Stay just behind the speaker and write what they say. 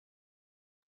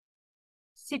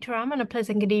Sitaram, and a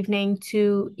pleasant good evening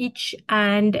to each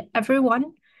and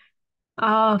everyone.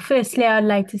 Firstly, I'd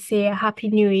like to say a Happy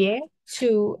New Year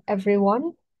to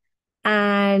everyone,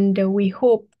 and we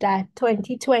hope that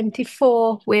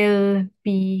 2024 will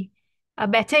be a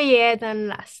better year than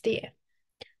last year.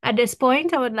 At this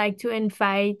point, I would like to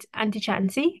invite Auntie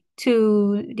Chancy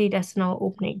to lead us in our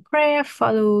opening prayer,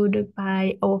 followed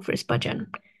by our first bhajan.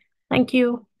 Thank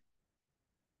you.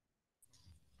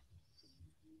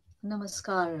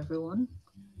 Namaskar, everyone.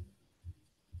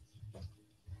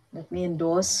 Let me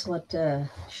endorse what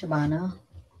Shabana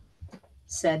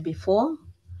said before,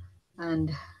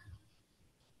 and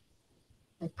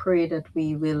I pray that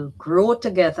we will grow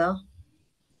together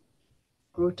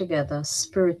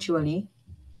spiritually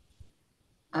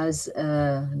as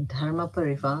a Dharma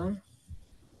Parivar,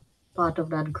 part of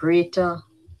that greater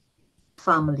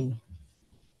family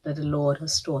that the Lord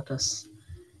has taught us,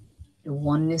 the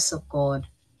oneness of God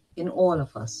in all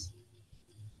of us.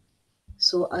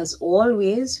 So, as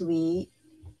always, we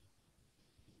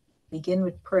begin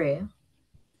with prayer,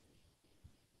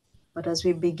 but as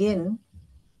we begin,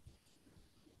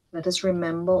 let us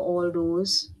remember all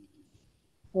those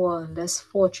who are less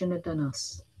fortunate than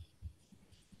us.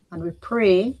 And we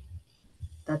pray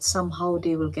that somehow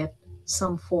they will get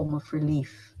some form of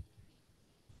relief.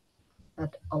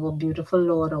 That our beautiful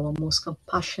Lord, our most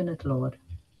compassionate Lord,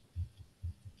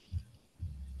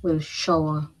 will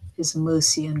shower His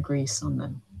mercy and grace on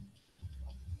them.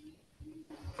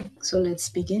 So let's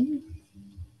begin.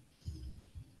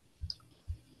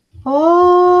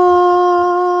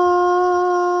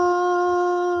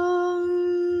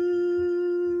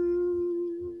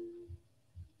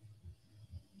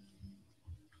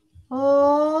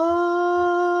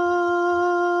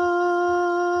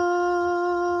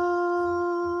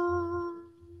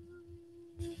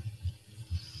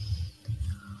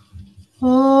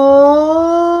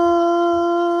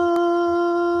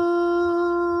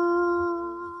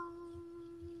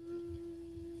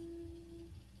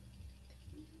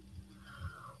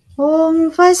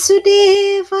 Om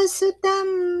Vasudevasutam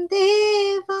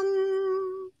Devam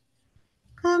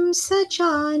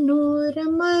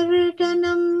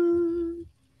Kamsachanuramardhanam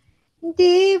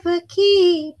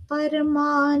Devaki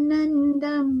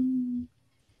Paramanandam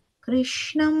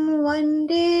Krishnam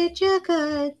Vande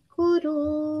Jagadguru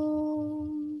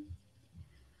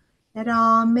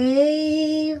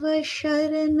Rameva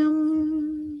Sharanam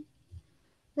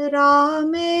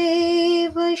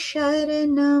Rameva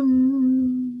Sharanam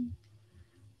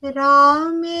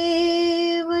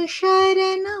Rameva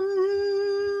Sharanam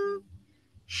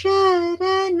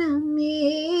Sharaname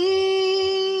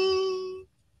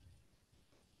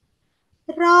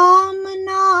Ram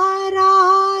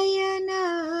Narayana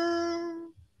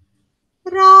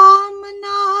Ram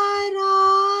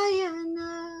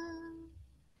Narayana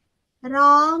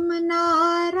Ram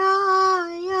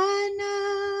Narayana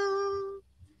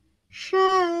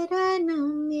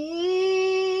Sharaname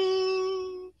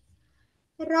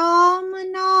Ram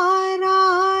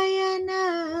Narayana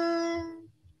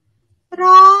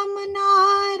Ram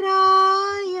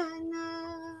Narayana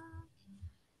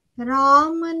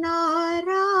Ram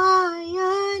Narayana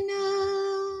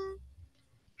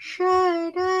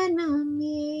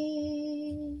Sharaname.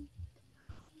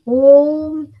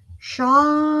 Om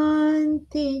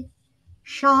Shanti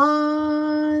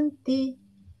Shanti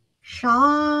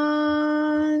Shanti.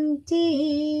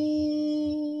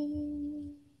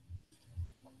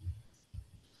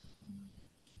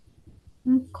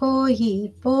 कोई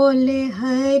बोले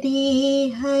हरि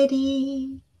हरि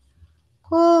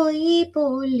कोई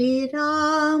बोले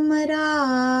राम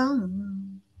राम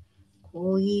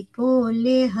कोई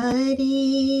बोले हरि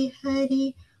हरि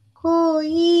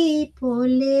कोई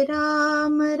बोले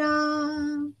राम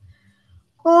राम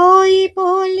कोई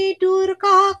बोले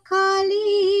दुर्गा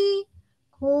काली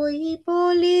कोई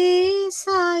बोले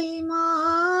साई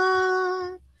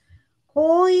माँ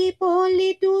कोई बोले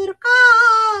दुर्गा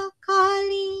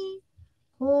काली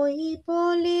कोई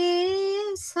बोले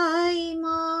साई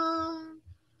माँ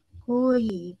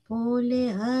कोई बोले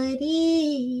हरि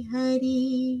हरि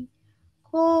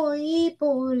कोई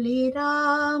बोले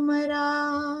राम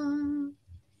राम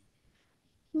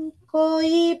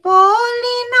कोई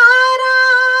बोले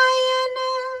नारायण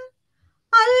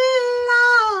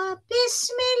अल्लाह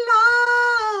बिस्मिल्लाह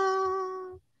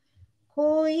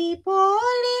कोई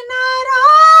बोले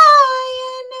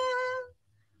नारायण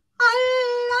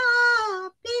अल्लाह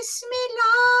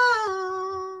बिस्मिल्लाह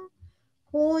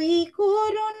कोई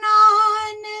गुरु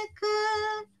नानक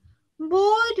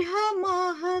बुद्ध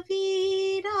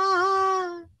महावीरा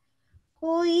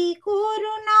कोई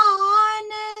गुरु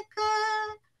नानक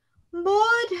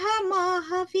बुद्ध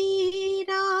महावीरा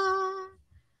महावीरा।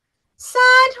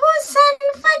 साधु संत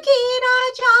फकीरा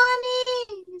जाने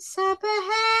सब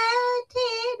है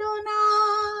तेरो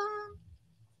नाम।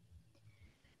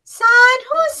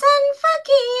 साधु संत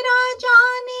फकीरा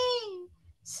जाने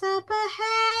सब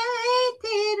है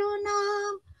तेरो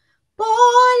नाम।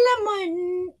 बोल मन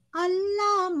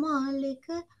अल्लाह मालिक,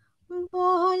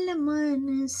 बोल मन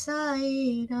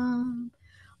साईं राम।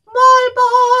 बोल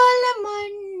बोल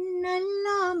मन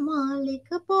अल्लाह मालिक,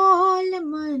 बोल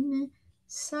मन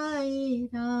साईं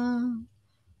राम।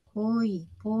 कोई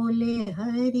बोले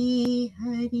हरि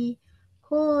हरि,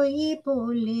 कोई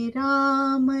बोले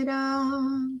राम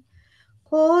राम।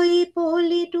 कोई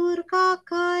बोले दुर्गा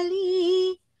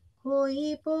काली,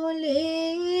 कोई बोले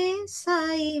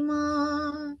साई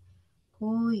माँ।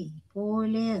 कोई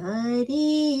बोले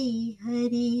हरि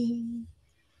हरि,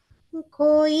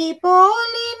 कोई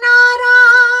बोले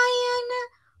नारायण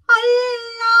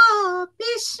अल्लाह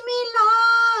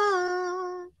बिस्मिल्लाह।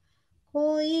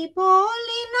 कोई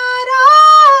बोले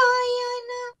नारायण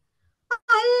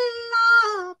अल्लाह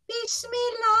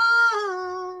बिस्मिल्लाह।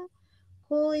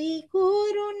 कोई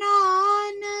गुरु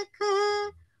नानक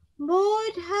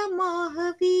बोध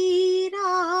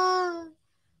महावीरा।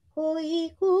 कोई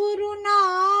गुरु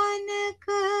नानक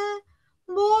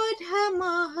बोध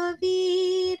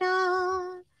महावीरा।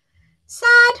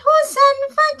 साधु संत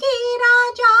फकीरा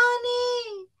जाने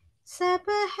सब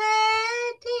है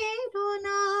तेरो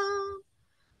नाम।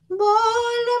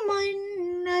 बोल मन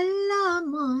अल्लाह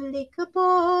मालिक,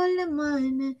 बोल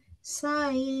मन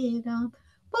साईं राम।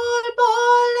 बोल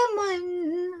बोल मन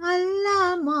अल्लाह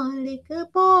मालिक,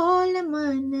 बोल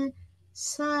मन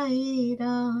साईं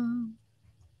राम।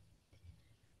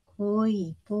 कोई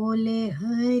बोले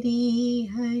हरि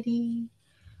हरि,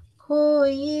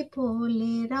 कोई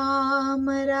बोले राम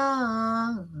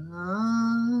राम।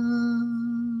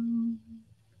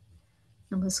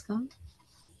 नमस्कार.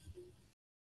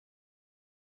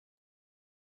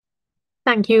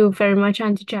 Thank you very much,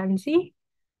 Auntie Jansi.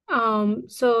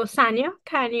 So Sanya,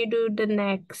 can you do the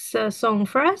next song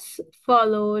for us,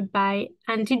 followed by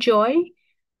Auntie Joy,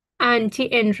 Auntie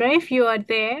Indra, if you are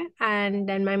there, and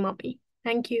then my mommy.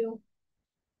 Thank you.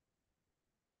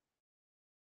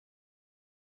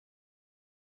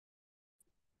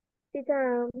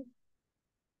 Sitaram.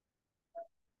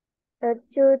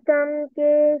 अच्युतं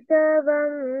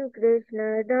केशवं कृष्ण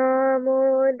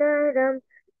दामोदरम्।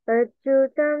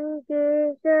 अच्युतं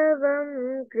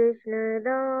केशवं कृष्ण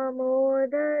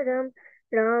दामोदरम्।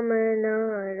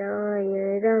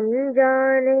 रामनारायणं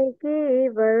जानकी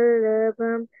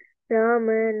वल्लभम्।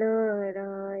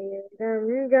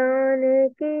 रामनारायणं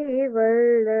जानकी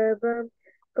वल्लभम्।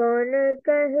 कौन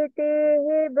कहते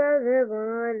हैं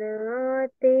भगवान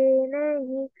आते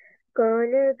नहीं।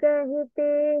 कौन कहते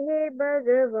हैं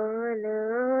भगवान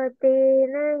आते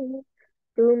नहीं।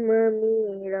 तुम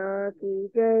मीरा की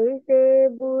जैसे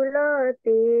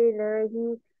बुलाते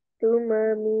नहीं। तुम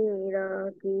मीरा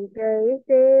की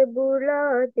जैसे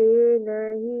बुलाते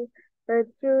नहीं।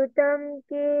 अच्युतम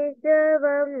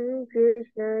केशवम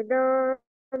कृष्ण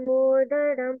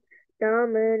दामोदरम।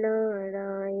 राम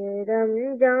नारायणम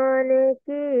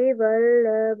जानकी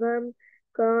वल्लभम।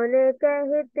 कौन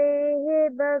कहते हैं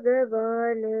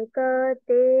भगवान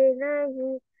काते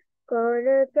नहीं। कौन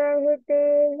कहते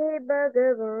हैं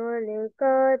भगवान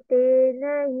काते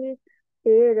नहीं।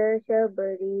 तेरा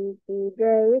शबरी की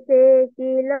जैसे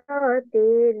खिलाते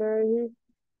नहीं।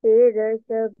 तेरा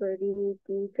शबरी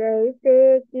की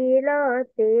जैसे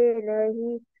खिलाते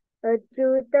नहीं।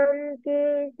 अच्युतम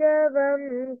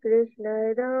केशवम कृष्ण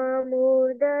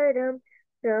दामोदरम।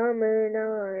 राम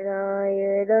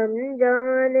नारायणं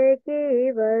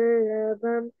जानकी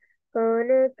वल्लभम्। कौन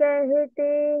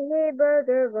कहते हैं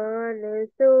भगवान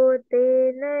सोते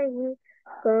नहीं।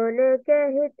 कौन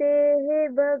कहते हैं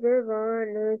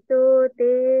भगवान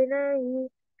सोते नहीं।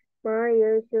 माँ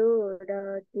यशोदा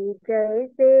की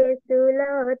जैसे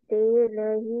सुलाते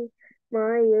नहीं।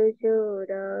 माँ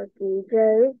यशोदा की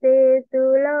जैसे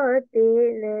सुलाते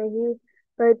नहीं।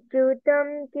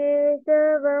 अच्युतं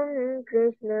केशवं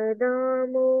कृष्ण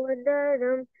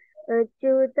दामोदरम्।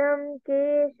 अच्युतं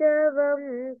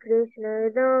केशवं कृष्ण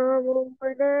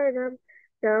दामोदरम्।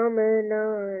 राम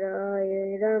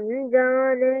नारायणं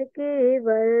जानकी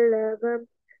वल्लभम्।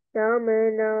 राम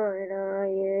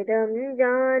नारायणं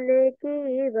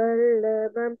जानकी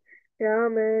वल्लभम्।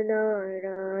 राम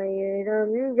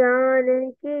नारायणं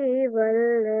जानकी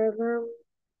वल्लभम्।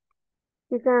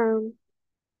 सीताराम।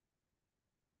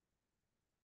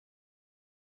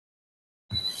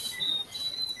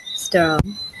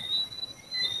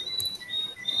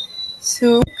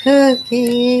 सुख के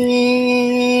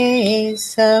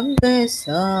सब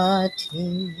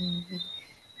साथी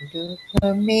दुख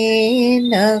में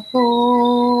न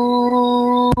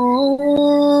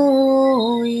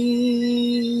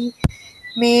कोई।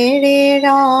 मेरे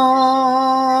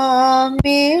राम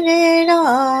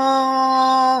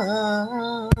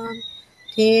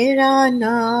तेरा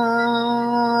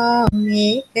नाम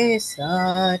एक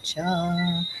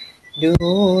साचा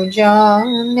दूजा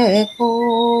न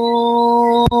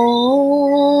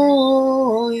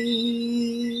कोई।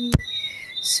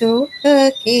 सुख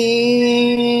के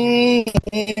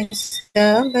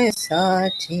सब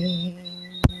साथी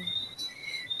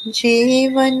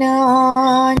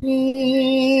जीवनानी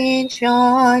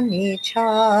जानी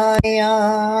छाया।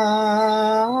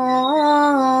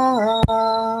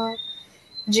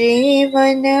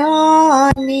 जीवन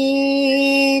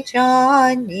आनी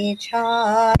जानी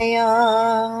छाया।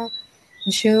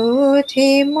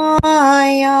 झूठी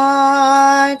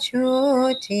माया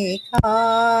झूठी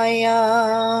काया।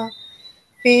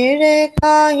 फिर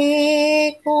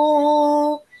काहे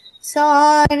को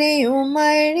सारी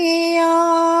उमरिया।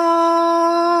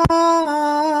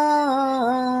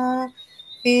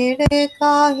 फिर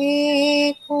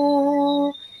काहे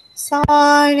को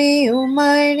सारी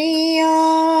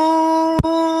उमरिया।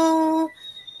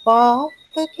 पाप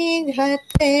की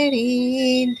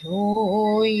घटरी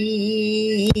धोई।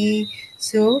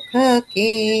 सुख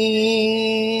के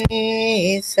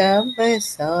सब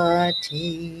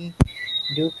साथी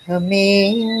दुख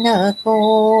में न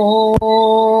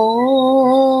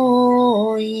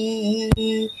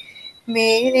कोई।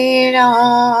 मेरे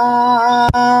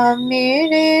राम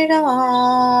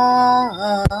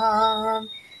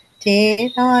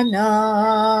तेरा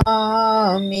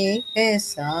नाम एक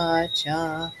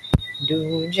साचा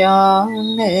दूजा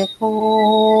न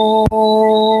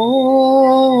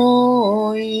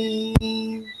कोई।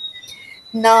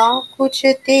 ना कुछ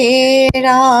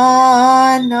तेरा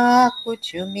ना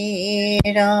कुछ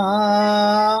मेरा।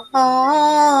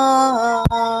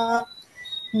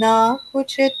 ना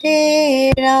कुछ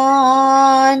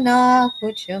तेरा ना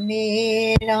कुछ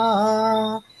मेरा।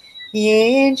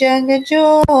 ये जग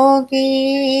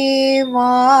जोगी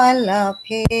वाला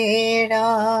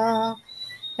फेरा।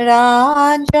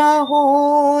 राजा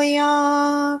हो या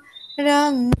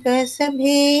रंग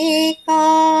सभी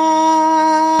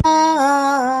का।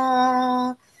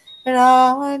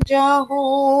 राजा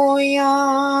हो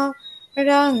या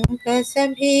रंग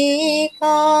सभी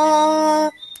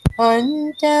का।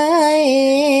 अंत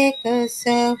एक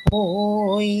स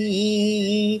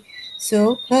होई।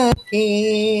 सुख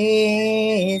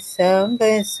के सब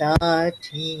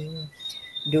साथी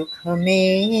दुख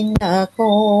में न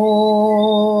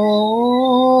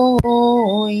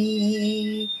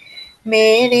कोई।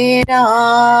 मेरे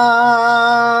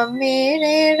राम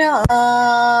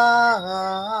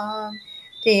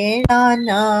तेरा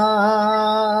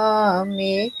नाम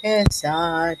एक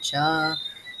साचा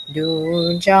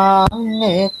दूजा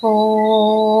न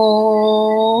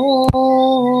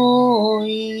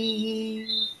कोई।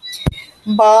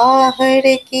 बाहर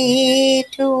की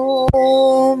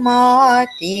तू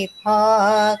माटी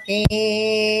फाके।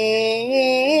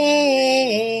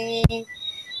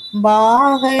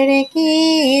 बाहर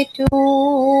की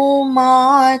तू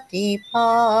माटी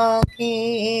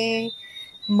फाके।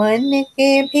 मन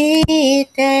के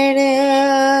भीतर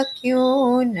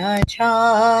क्यों न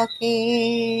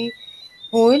झाके।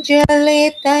 उजले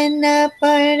तन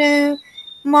पर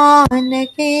मान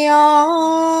के आ।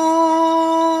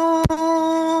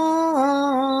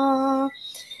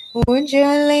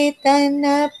 उजले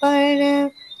तन पर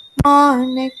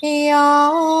मान के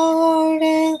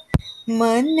आड़।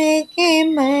 मन के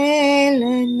मैल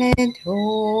न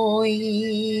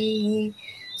धोई।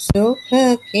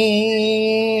 सुख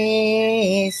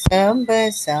के सब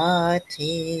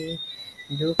साथी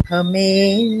दुख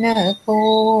में न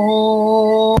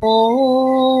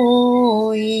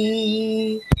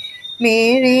कोई।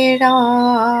 मेरे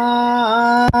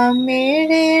राम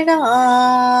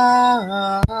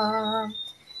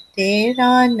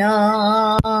तेरा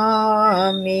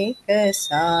नाम एक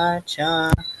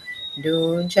साचा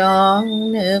दूजा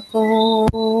न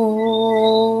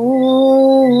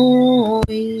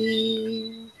कोई।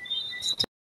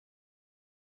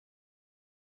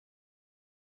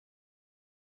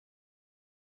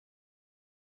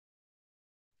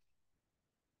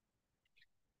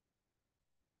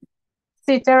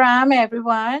 Sitaram,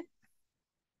 everyone.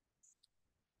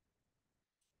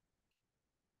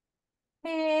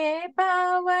 हे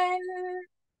पावन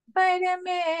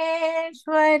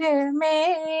परमेश्वर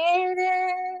मेरे।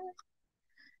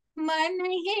 मन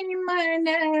ही मन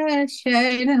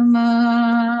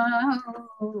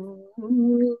शर्माओ।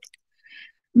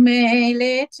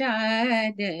 मैले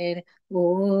चादर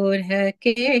ओढ़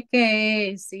के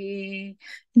कैसे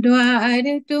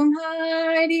द्वार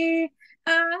तुम्हारे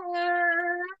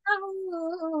आऊं।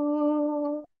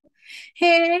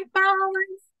 हे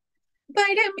पावन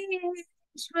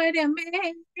परमेश्वर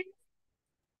में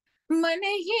मन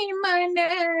ही मन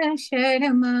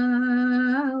शर्माऊं।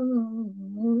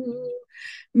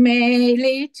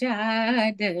 मेली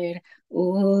चादर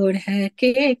ओढ़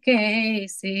के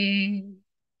कैसे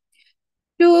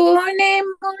तूने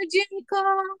मुझको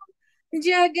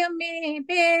जग में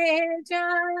भेजा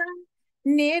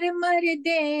निर्मल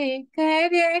दे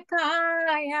कर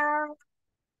काया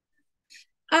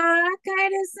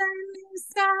आकर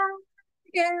संसार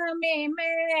में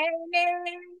मैंने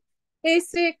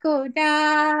इसको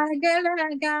दाग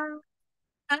लगा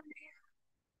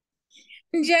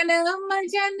जन्म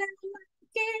जन्म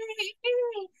के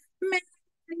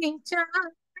मैंने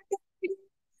चाहत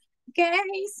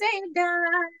कैसे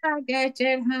दाग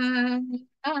चढ़ाऊं।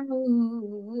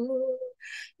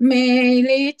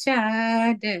 मेरी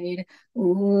चादर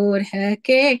ओढ़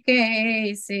के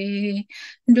कैसे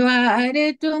द्वार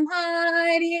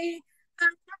तुम्हारे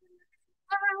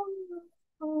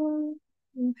आऊं।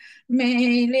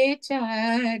 मेरे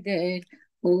चादर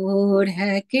ओढ़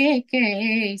के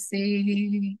कैसे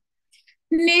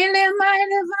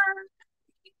नीलमल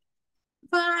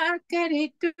पाकर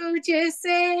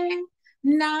तुझसे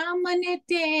नाम ने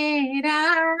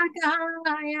तेरा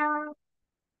गाया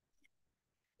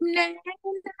नैना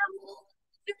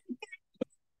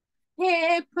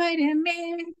है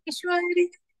परमेश्वर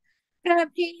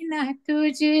कभी न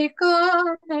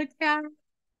तुझको जाया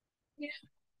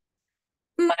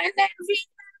मन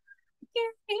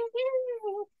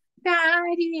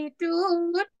तारी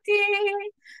टूटे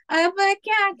अब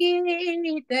क्या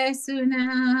गीत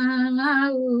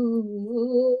सुनाऊं।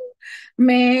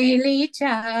 मैली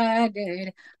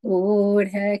चादर ओढ़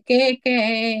के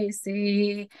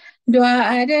कैसे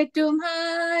द्वार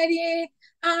तुम्हारे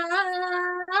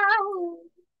आऊं।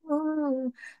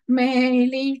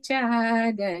 मैली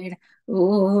चादर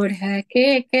ओढ़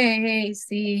के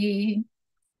कैसी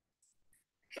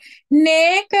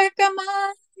नेक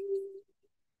कमाई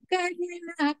करे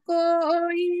ना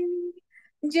कोई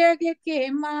जग के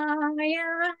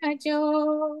माया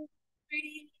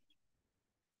जोड़ी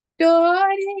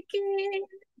तोड़ के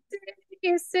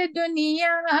इस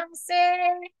दुनिया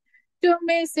से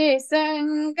तुम्हें से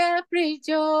संग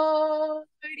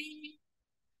प्रिजोड़ी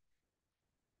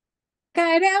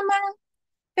करम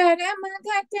करम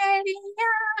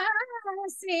घटरिया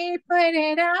से पर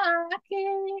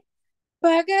राखे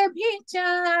पग भी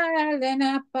चाल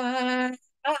न पाऊं।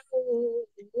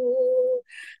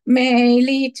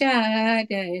 मैली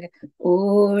चादर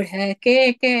ओढ़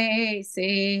के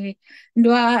कैसे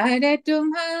द्वार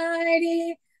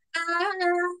तुम्हारे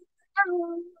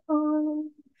आऊं।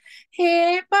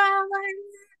 हे पावन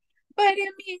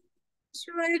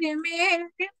परमेश्वर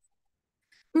मेरे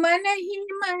मन ही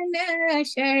मन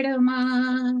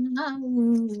शर्माऊं।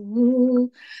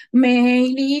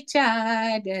 मैली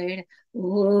चादर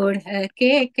ओढ़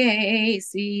के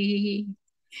कैसी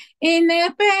इन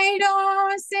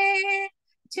पैरों से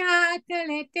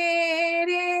चातल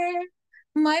तेरे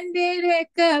मंदिर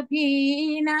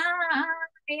कभी ना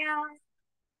आया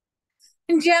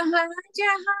जहाँ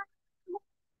जहाँ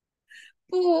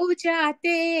पूजा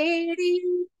तेरी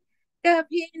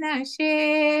कभी न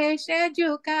शेष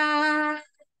झुका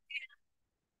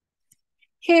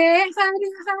हे हर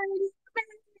हर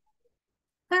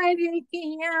हर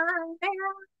किया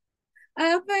गया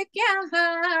अब क्या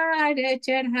हार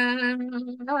चढ़ाऊं।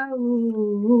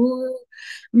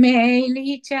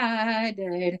 मैली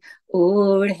चादर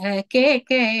ओढ़ के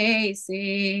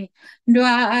कैसे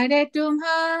द्वार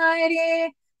तुम्हारे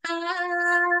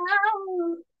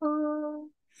आऊं।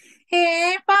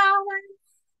 हे पावन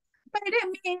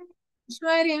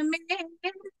परमेश्वर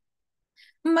मेरे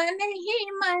मन ही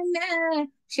मन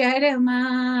शर्माऊं।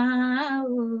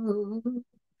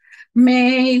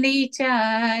 मैली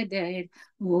चादर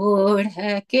ओढ़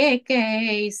के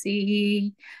कैसी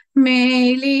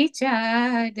मैली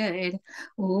चादर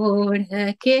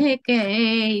ओढ़ के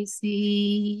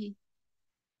कैसी।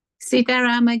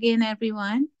 Sitaram again,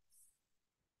 everyone.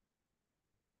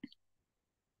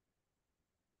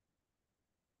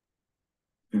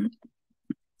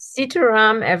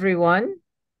 Sitaram, everyone.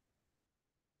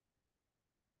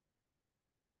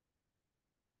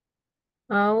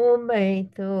 आओ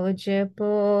बैठो जपो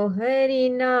हरि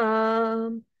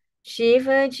नाम शिव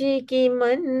जी की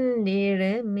मंदिर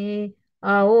में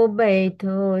आओ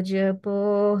बैठो जपो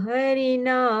हरि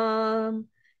नाम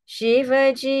शिव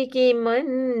जी की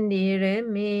मंदिर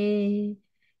में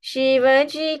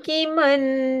शिवजी की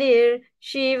मंदिर,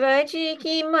 शिवजी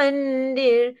की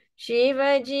मंदिर,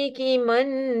 शिवजी की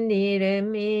मंदिर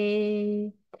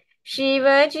में,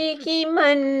 शिवजी की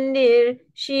मंदिर,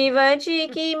 शिवजी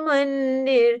की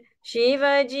मंदिर,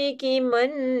 शिवजी की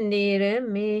मंदिर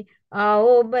में,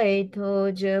 आओ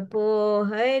बैठो जपो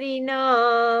हरि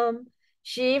नाम,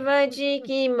 शिवजी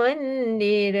की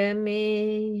मंदिर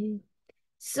में।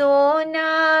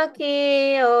 सोना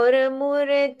के और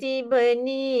मूर्ति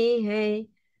बनी है,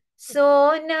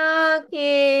 सोना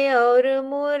के और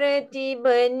मूर्ति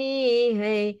बनी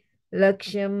है,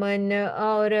 लक्ष्मण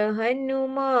और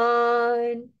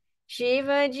हनुमान,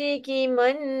 शिवजी की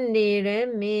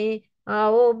मंदिर में,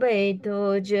 आओ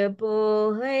बैठो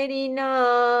जपो हरि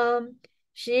नाम,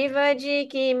 शिवजी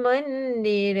की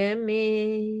मंदिर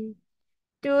में।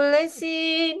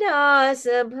 तुलसीदास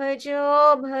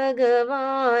भजो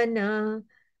भगवाना,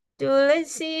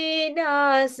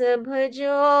 तुलसीदास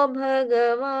भजो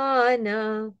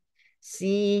भगवाना,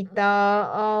 सीता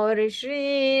और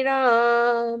श्री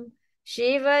राम,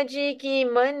 शिवजी की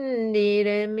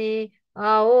मंदिर में,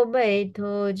 आओ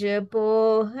बैठो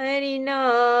जपो हरि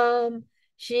नाम,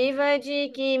 शिवजी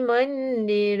की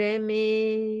मंदिर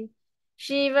में।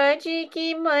 शिवजी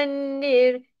की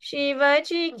मंदिर,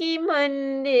 शिवजी की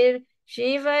मंदिर,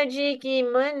 शिवजी की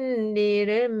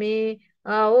मंदिर में,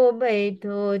 आओ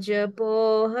बैठो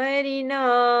जपो हरि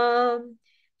नाम,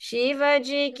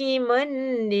 शिवजी की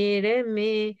मंदिर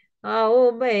में,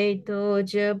 आओ बैठो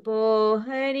जपो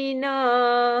हरि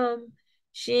नाम,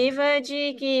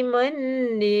 शिवजी की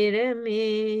मंदिर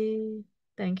में।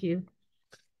 Thank you.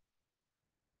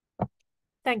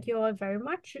 Thank you all very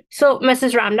much. So,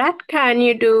 Mrs. Ramdat, can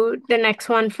you do the next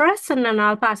one for us? And then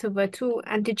I'll pass over to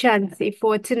Auntie Chancy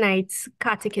for tonight's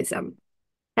catechism.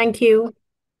 Thank you.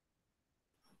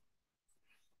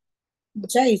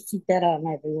 Jai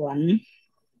Sitaram, everyone.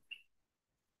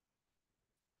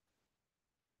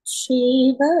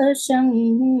 Shiva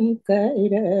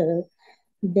Shankara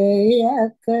दया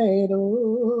करो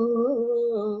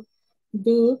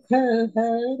दुख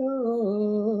हरो,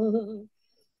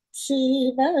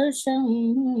 शिव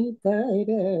शंकर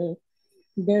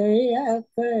दया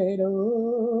करो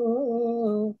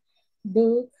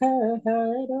दुख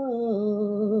हरो,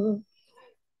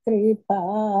 कृपा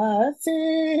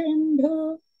सिंधु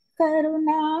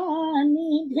करुणा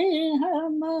निधि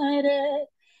हमारे,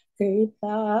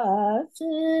 कृपा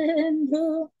सिंधु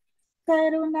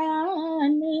करुणा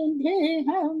निधि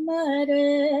हमारे,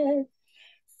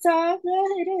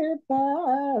 सागर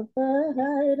पाप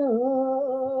हरो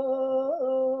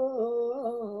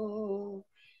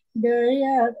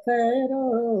दया करो,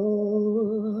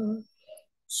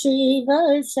 शिव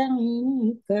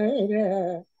शंकर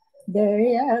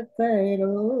दया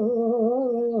करो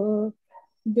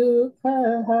दुख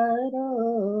हरो,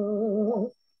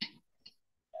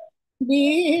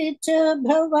 बीच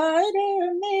भंवर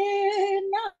में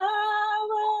नाव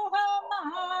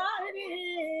हमारे,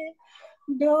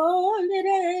 डोल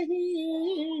रही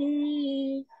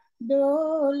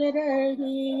डोल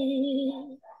रही,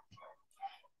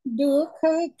 दुख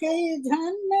के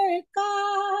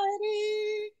झनकारी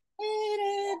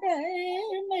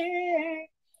हृदय में,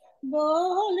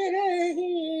 बोल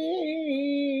रही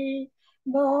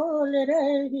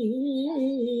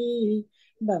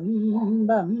बम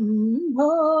बम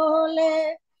भोले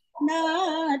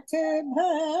नाथ,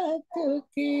 भक्त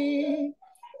की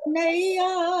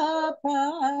नैया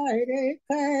पार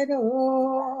करो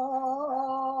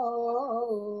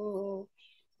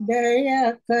दया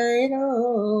करो,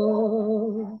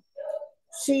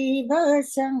 शिव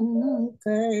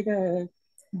शंकर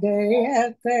दया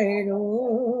करो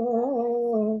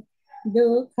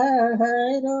दुख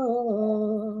हरो,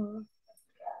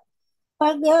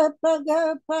 पग पग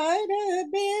पर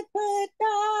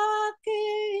विपदा की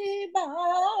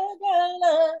बादल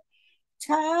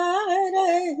छा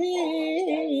रही,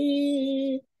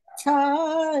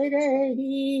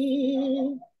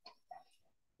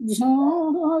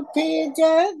 झूठी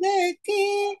जग की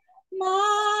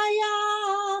माया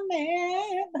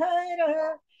में भर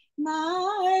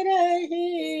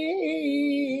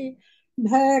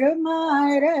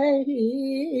रही,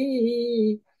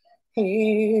 हे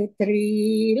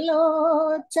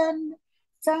त्रिलोचन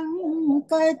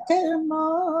संकट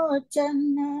मोचन,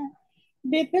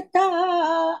 विपदा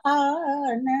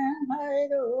आन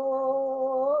हरो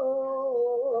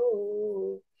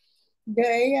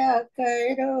दया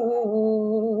करो,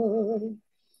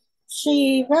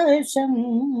 शिव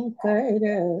शंकर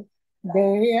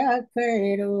दया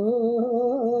करो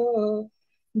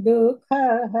दुख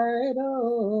हरो,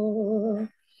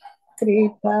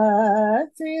 कृपा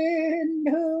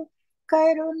सिंधु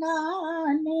करुणा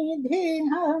निधि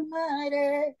हमारे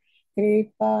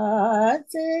कृपा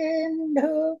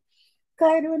सिंधु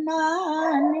करुणा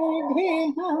निधि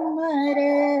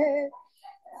हमारे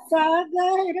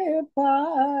सागर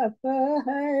पाप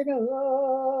हरो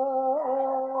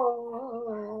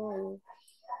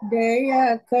दया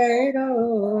करो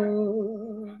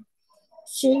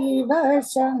शिव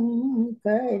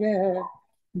शंकर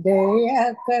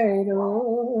दया करो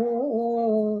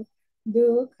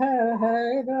दुख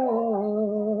हरो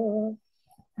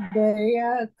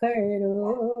दया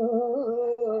करो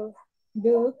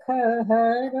दुख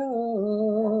हरो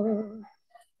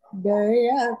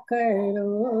दया करो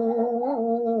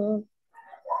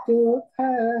दुख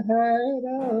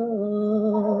हरो।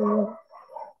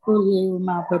 बोलिए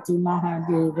उमापति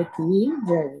महादेव की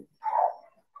जय।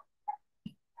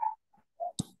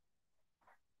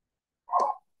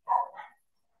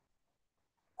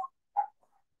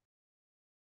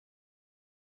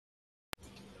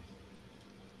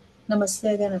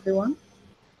 Namaste again, everyone.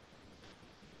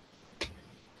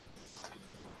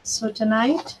 So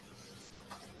tonight,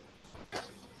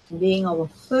 being our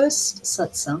first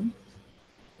satsang,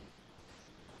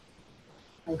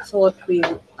 I thought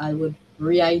I would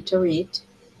reiterate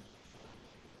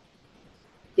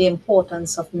the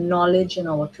importance of knowledge in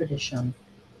our tradition.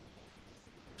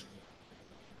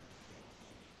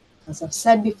 As I've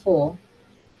said before,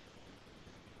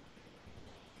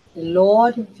 the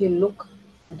Lord, if you look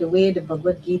at the way the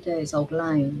Bhagavad Gita is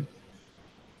outlined,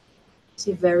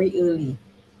 see very early,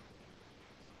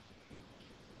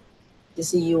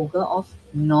 is a yoga of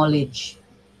knowledge.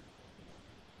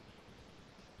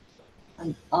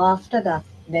 And after that,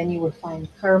 then you would find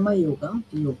karma yoga,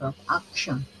 the yoga of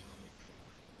action.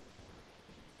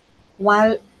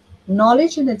 While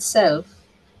knowledge in itself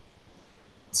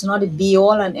is not a be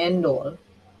all and end all,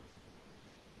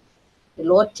 the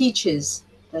Lord teaches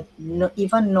that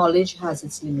even knowledge has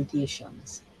its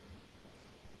limitations.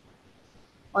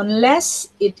 Unless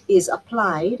it is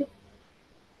applied,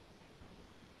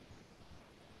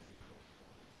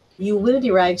 you will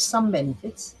derive some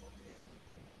benefits,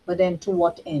 but then to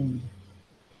what end?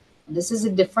 And this is the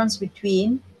difference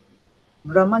between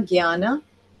Brahma Jnana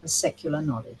and secular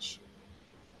knowledge.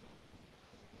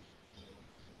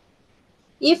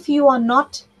 If you are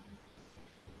not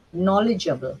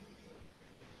knowledgeable,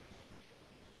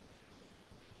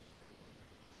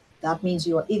 that means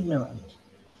you are ignorant.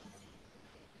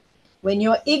 When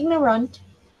you're ignorant,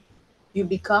 you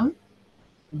become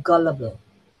gullible.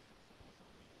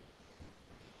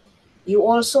 You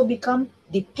also become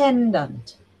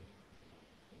dependent.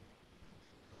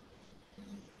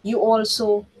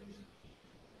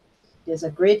 There's a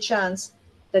great chance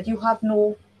that you have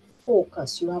no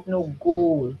focus, you have no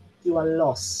goal, you are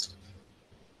lost.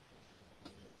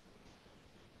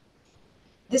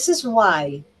 This is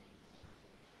why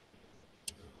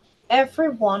every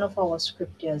one of our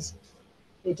scriptures,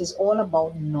 it is all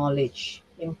about knowledge,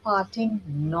 imparting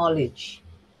knowledge.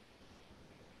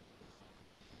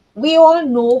 We all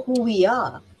know who we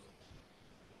are,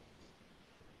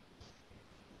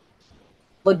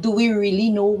 but do we really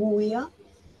know who we are?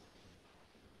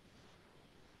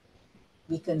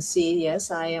 We can say,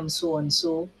 yes, I am so and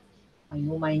so. I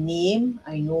know my name,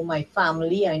 I know my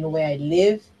family, I know where I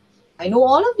live, I know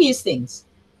all of these things.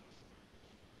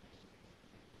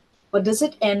 But does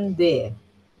it end there?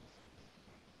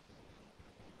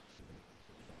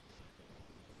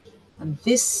 And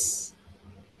this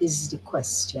is the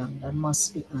question that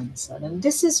must be answered. And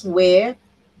this is where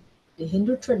the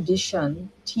Hindu tradition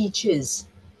teaches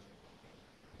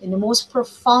in the most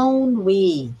profound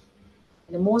way,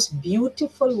 in the most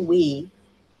beautiful way,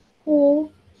 who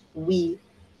we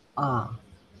are,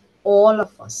 all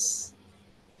of us.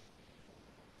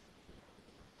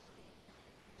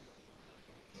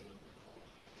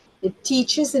 It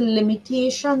teaches the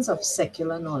limitations of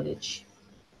secular knowledge.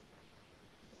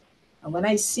 And when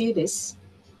I say this,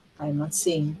 I'm not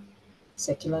saying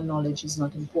secular knowledge is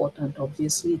not important.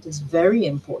 Obviously, it is very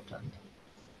important.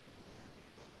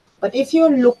 But if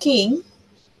you're looking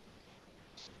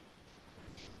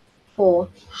for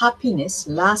happiness,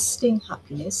 lasting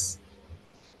happiness,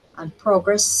 and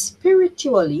progress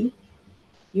spiritually,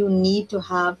 you need to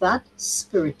have that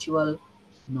spiritual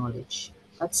knowledge,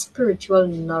 that spiritual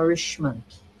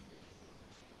nourishment.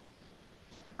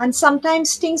 And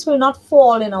sometimes things will not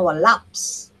fall in our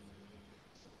laps.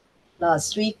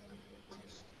 Last week,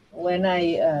 when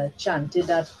I chanted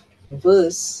that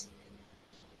verse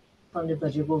from the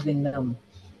Bhaja Govindam,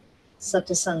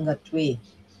 Satasangatve,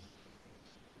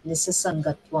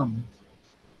 Nisasangatvam.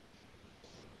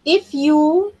 If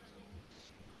you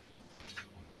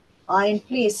are in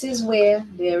places where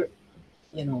there,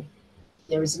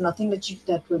 there is nothing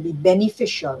that will be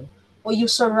beneficial, or you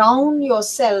surround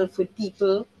yourself with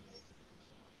people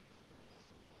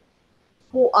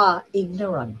who are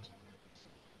ignorant,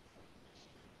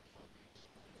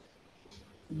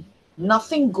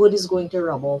 nothing good is going to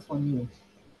rub off on you.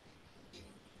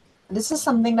 This is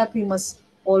something that we must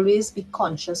always be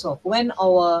conscious of when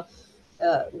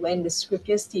when the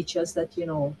scriptures teach us that,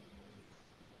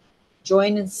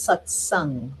 join in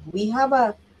satsang. We have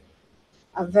a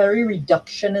very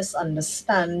reductionist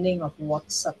understanding of what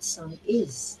satsang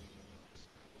is.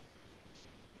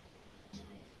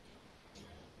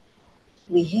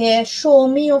 We hear, show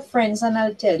me your friends and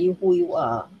I'll tell you who you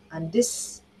are. And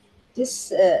this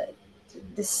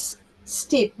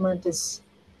statement is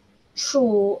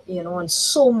true, on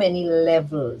so many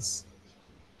levels.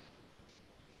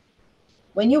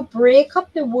 When you break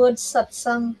up the word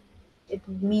satsang, it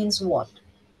means what?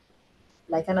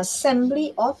 Like an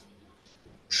assembly of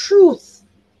truth,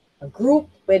 a group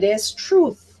where there's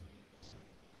truth.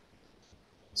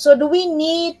 So do we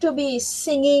need to be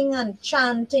singing and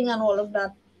chanting and all of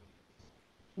that?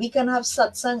 We can have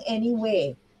satsang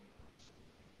anyway.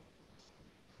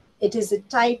 It is the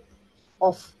type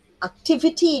of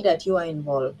activity that you are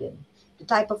involved in, the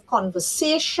type of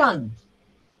conversation.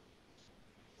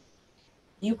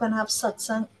 You can have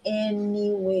satsang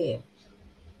anywhere.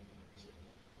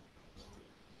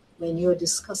 When you're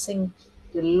discussing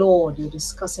the Lord, you're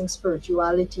discussing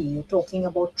spirituality, you're talking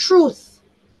about truth.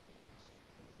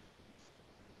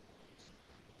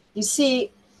 You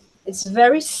see, it's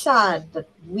very sad that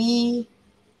we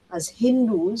as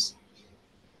Hindus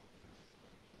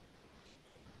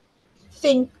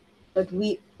think that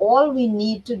all we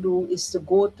need to do is to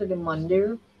go to the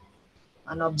mandir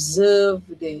and observe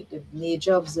the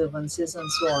major observances and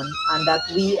so on, and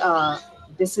that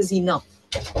this is enough.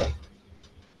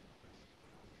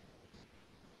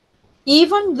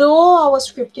 Even though our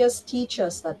scriptures teach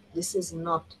us that this is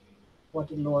not what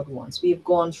the Lord wants. We've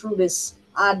gone through this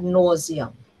ad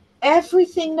nauseum.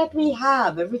 Everything that we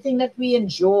have, everything that we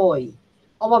enjoy,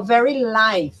 our very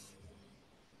life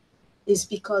is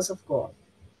because of God.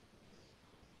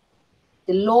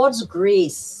 The Lord's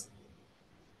grace.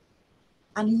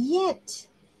 And yet,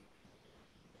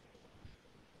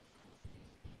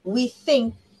 we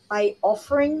think by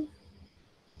offering,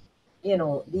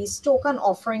 these token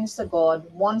offerings to God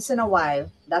once in a while,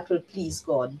 that will please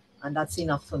God, and that's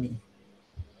enough for me.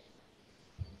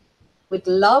 With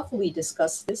love, we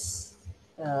discussed this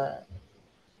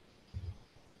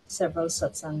several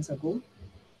satsangs ago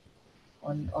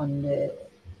and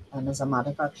as a matter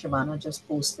of fact, Shivana just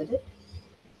posted it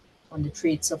on the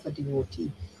traits of a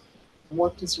devotee.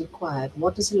 What is required?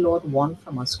 What does the Lord want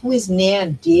from us? Who is near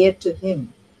and dear to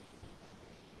Him?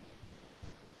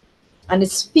 And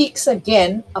it speaks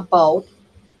again about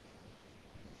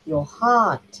your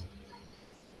heart.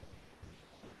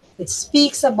 It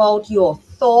speaks about your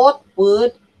thought,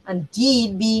 word, and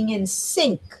deed being in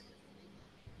sync.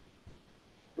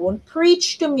 Don't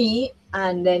preach to me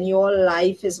and then your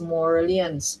life is morally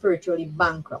and spiritually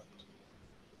bankrupt.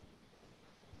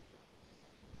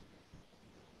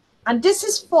 And this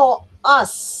is for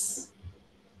us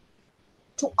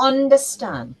to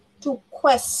understand, to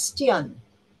question.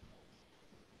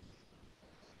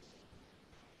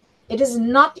 It is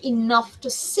not enough to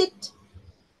sit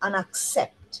and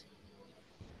accept.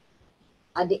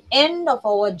 At the end of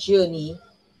our journey,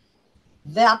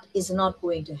 that is not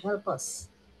going to help us.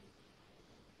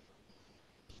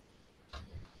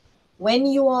 When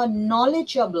you are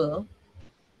knowledgeable,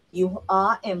 you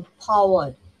are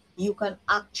empowered. You can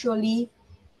actually,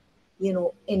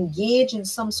 engage in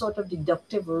some sort of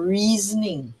deductive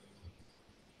reasoning.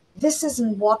 This is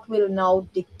what will now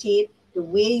dictate the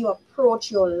way you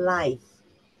approach your life,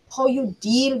 how you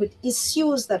deal with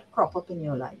issues that crop up in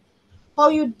your life, how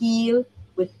you deal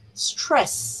with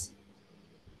stress,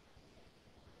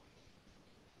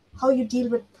 how you deal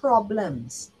with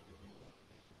problems.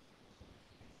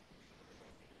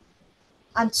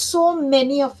 And so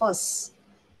many of us,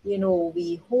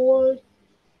 we hold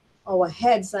our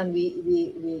heads and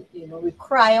we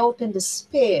cry out in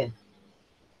despair.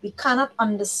 We cannot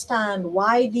understand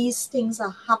why these things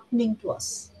are happening to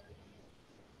us.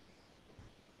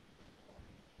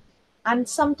 And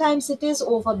sometimes it is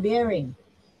overbearing.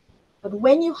 But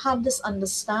when you have this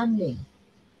understanding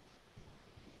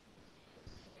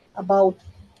about,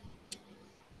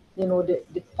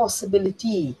 the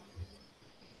possibility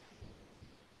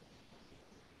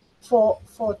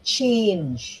for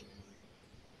change,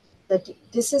 that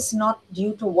this is not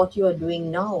due to what you are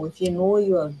doing now. If you know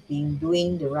you have been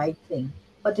doing the right thing,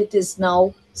 but it is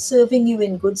now serving you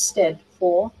in good stead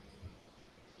for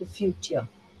the future.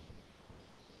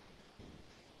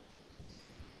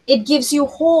 It gives you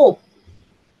hope.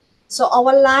 So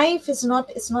our life is not,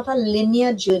 it's not a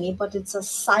linear journey, but it's a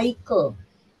cycle.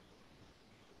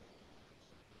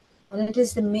 And it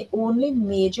is the only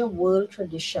major world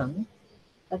tradition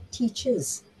that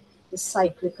teaches the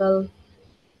cyclical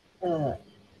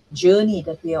journey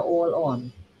that we are all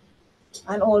on,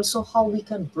 and also how we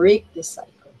can break this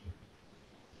cycle.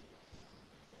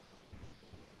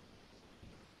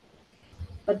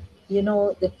 But you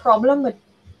know, the problem with,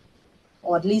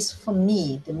 or at least for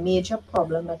me, the major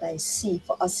problem that I see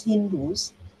for us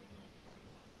Hindus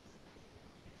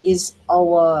is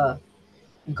our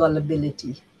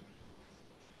gullibility.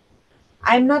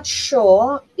 I'm not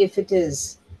sure if it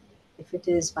is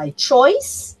by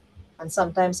choice, and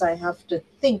sometimes I have to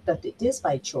think that it is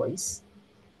by choice.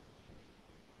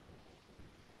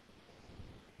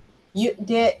 You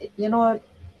know,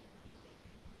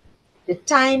 the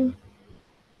time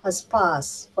has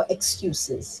passed for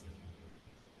excuses.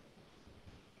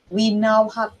 We now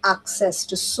have access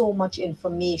to so much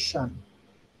information.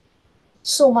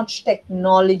 So much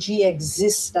technology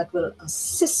exists that will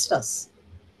assist us.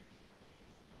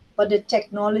 But the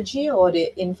technology or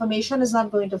the information is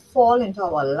not going to fall into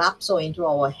our laps or into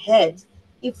our heads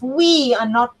if we are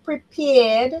not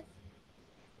prepared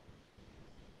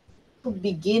to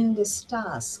begin this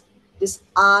task, this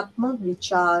Atma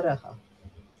Vicharaha.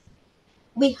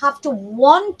 We have to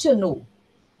want to know.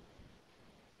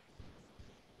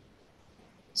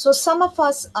 So some of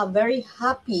us are very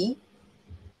happy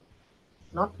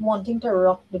not wanting to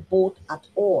rock the boat at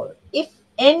all. If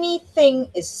anything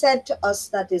is said to us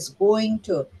that is going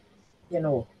to, you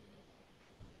know,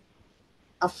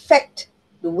 affect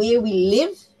the way we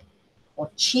live or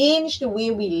change the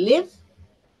way we live,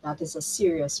 that is a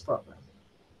serious problem.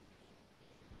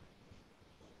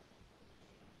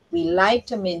 We like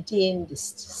to maintain the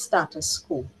status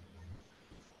quo.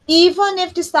 Even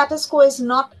if the status quo is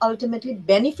not ultimately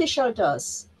beneficial to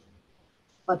us,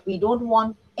 but we don't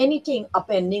want anything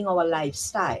upending our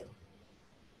lifestyle.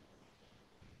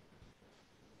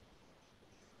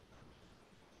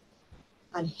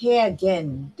 And here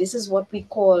again, this is what we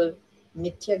call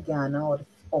mithya jnana,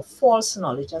 or false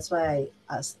knowledge. That's why I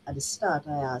asked at the start,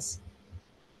 I asked,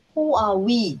 who are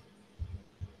we?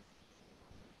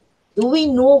 Do we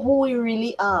know who we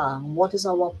really are? What is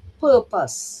our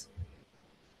purpose?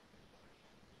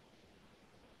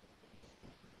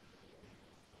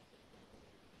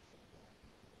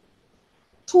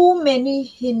 Too many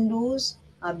Hindus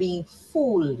are being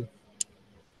fooled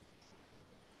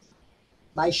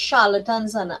by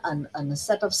charlatans and a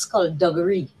set of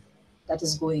skullduggery that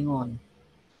is going on.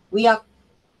 We are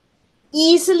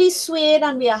easily swayed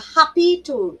and we are happy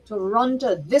to run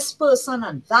to this person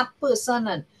and that person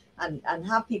and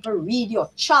have people read your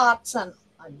charts and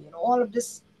you know, all of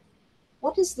this.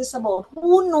 What is this about?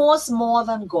 Who knows more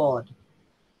than God?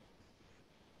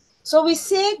 So we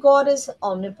say God is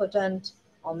omnipotent,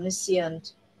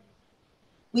 omniscient.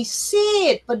 We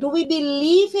say it, but do we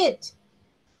believe it?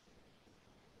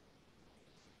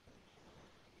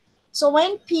 So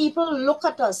when people look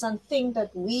at us and think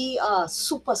that we are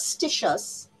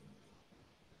superstitious,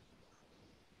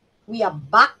 we are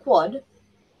backward,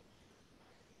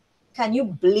 can you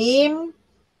blame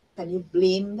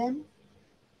them?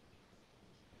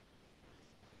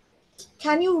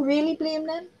 Can you really blame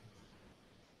them?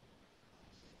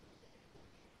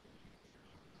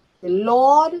 The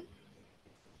Lord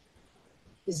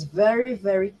is very,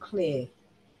 very clear.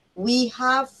 We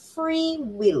have free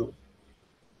will.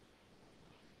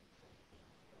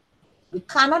 We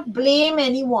cannot blame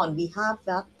anyone. We have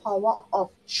that power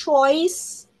of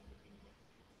choice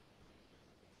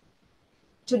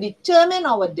to determine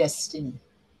our destiny.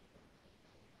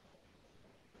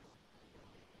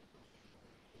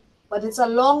 But it's a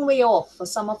long way off for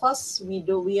some of us.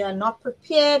 We are not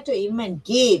prepared to even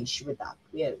engage with that.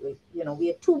 We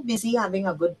are too busy having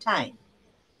a good time.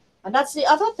 And that's the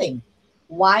other thing.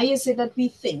 Why is it that we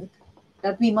think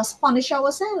that we must punish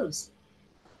ourselves?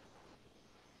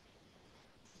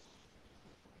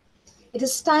 It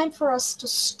is time for us to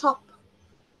stop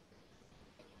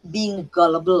being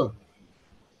gullible.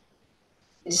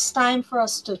 It is time for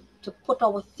us to put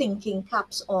our thinking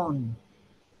caps on.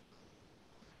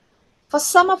 For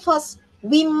some of us,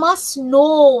 we must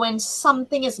know when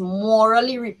something is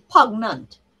morally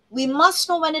repugnant. We must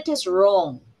know when it is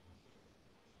wrong.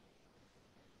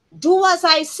 Do as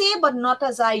I say, but not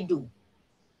as I do.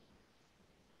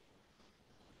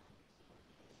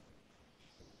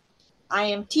 I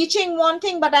am teaching one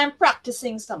thing, but I'm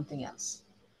practicing something else.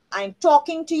 I'm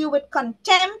talking to you with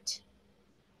contempt.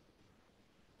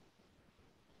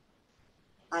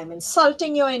 I'm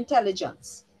insulting your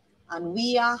intelligence. And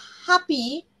we are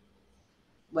happy,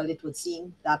 well, it would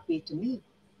seem that way to me,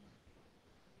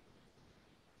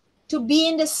 to be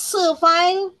in the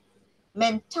servile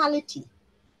mentality.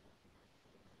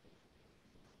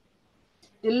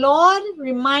 The Lord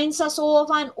reminds us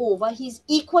over and over, He's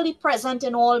equally present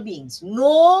in all beings.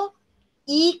 No,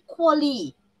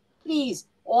 equally. Please,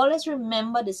 always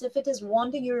remember this. If it is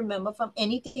one thing you remember from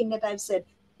anything that I've said,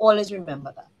 always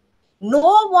remember that.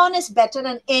 No one is better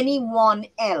than anyone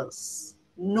else.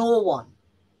 No one.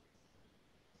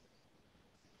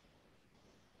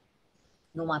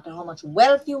 No matter how much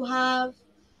wealth you have,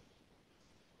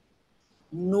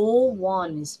 no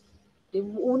one is. The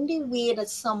only way that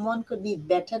someone could be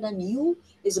better than you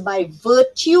is by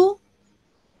virtue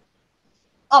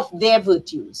of their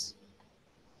virtues.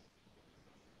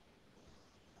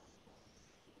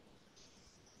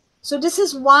 So this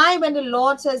is why when the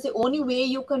Lord says the only way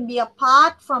you can be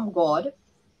apart from God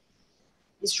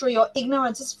is through your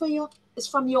ignorance, it's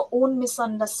from your own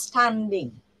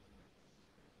misunderstanding.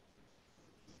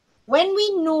 When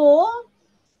we know,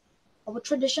 our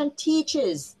tradition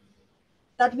teaches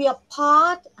that we are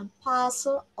part and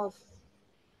parcel of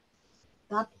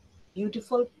that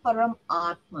beautiful Param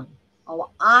Atman. Our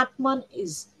Atman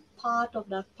is part of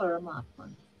that Param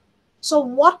Atman. So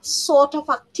what sort of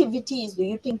activities do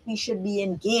you think we should be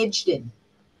engaged in?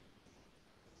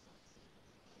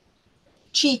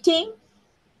 Cheating?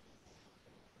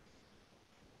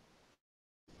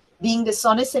 Being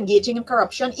dishonest, engaging in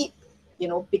corruption,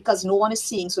 because no one is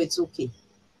seeing, so it's okay.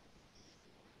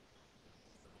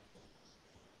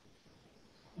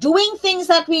 Doing things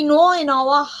that we know in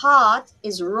our heart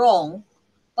is wrong,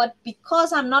 but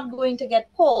because I'm not going to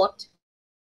get caught,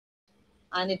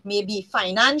 and it may be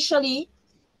financially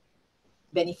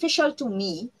beneficial to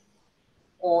me,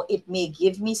 or it may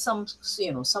give me some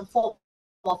form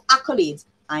of accolades,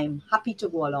 I'm happy to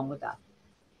go along with that.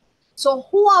 So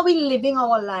who are we living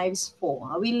our lives for?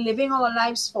 Are we living our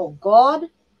lives for God,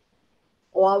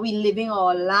 or are we living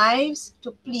our lives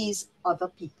to please other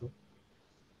people?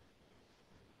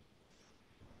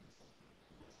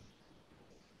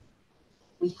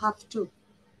 We have to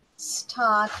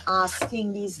start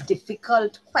asking these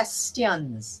difficult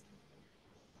questions.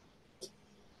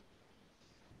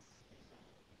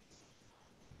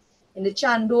 In the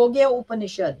Chandogya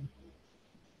Upanishad,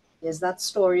 there's that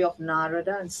story of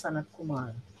Narada and Sanat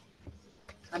Kumar.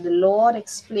 And the Lord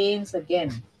explains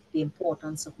again the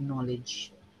importance of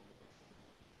knowledge.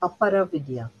 Apara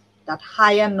Vidya, that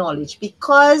higher knowledge,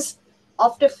 because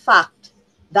of the fact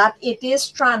that it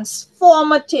is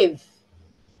transformative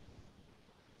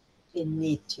in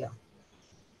nature.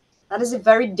 That is the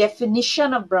very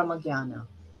definition of Brahmagyana.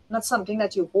 Not something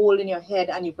that you hold in your head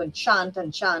and you can chant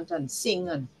and sing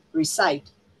and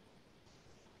recite.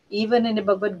 Even in the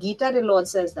Bhagavad Gita, the Lord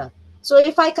says that. So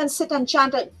if I can sit and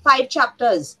chant 5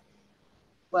 chapters,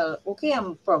 well, okay,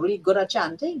 I'm probably good at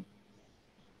chanting.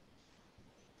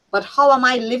 But how am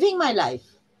I living my life?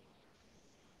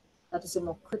 That is a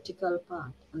more critical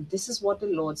part. And this is what the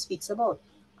Lord speaks about.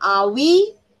 Are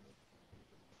we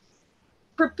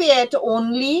prepared to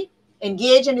only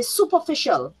engage in the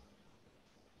superficial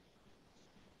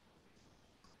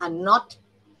and not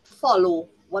follow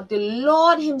what the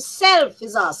Lord Himself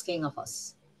is asking of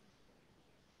us?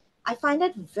 I find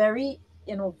it very,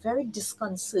 very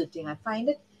disconcerting. I find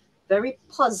it very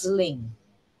puzzling.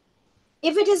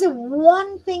 If it is a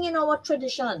one thing in our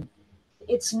tradition,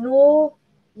 it's no,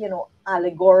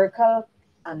 allegorical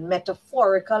and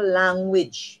metaphorical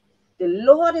language. The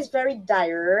Lord is very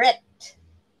direct.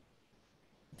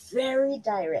 Very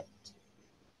direct.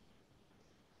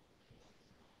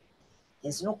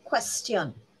 There's no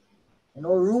question,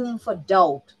 no room for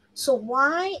doubt. So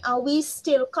why are we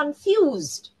still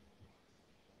confused?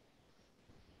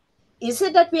 Is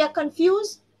it that we are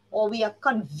confused, or we are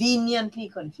conveniently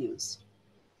confused?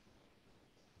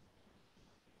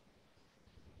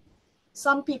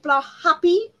 Some people are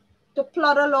happy to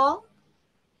plod along,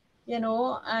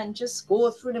 and just go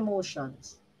through the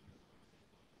motions.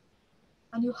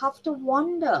 And you have to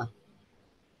wonder.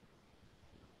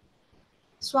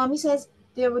 Swami says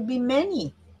there would be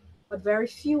many, but very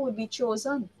few would be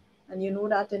chosen. And you know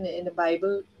that in the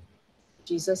Bible,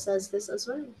 Jesus says this as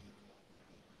well.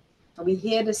 And we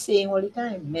hear the saying all the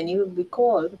time, many will be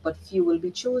called, but few will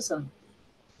be chosen.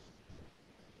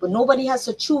 But nobody has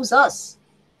to choose us.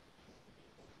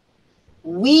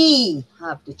 We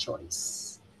have the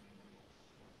choice.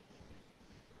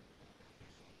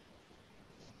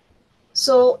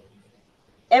 So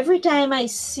every time I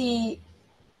see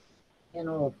you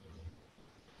know,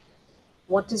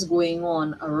 what is going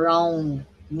on around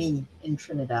me in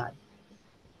Trinidad.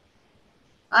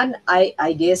 And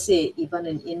I dare say even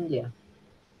in India.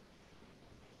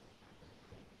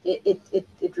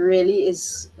 It really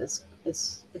is,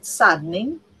 it's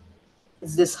saddening,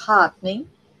 it's disheartening,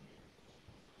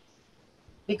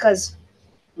 because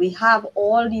we have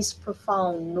all these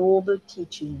profound, noble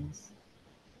teachings,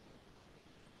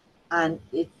 and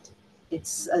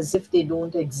it's as if they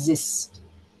don't exist.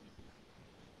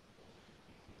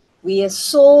 We are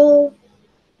so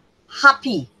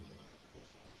happy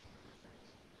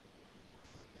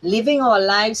living our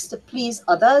lives to please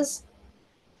others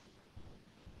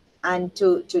and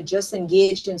to just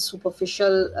engage in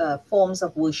superficial forms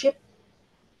of worship,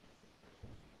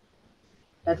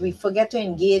 that we forget to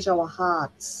engage our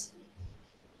hearts.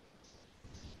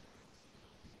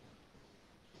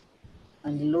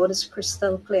 And the Lord is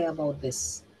crystal clear about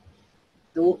this.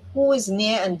 Who is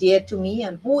near and dear to me,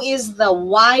 and who is the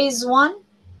wise one?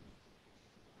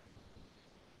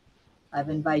 I've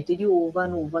invited you over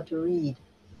and over to read.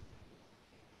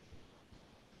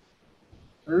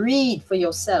 Read for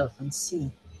yourself and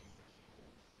see.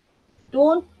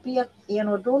 Don't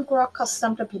don't grow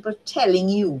accustomed to people telling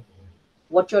you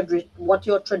what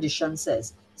your tradition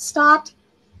says. Start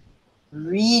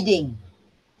reading.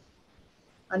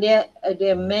 And there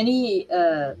are many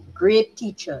great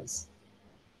teachers.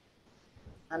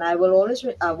 And I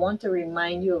want to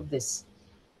remind you of this.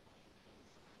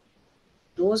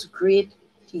 Those great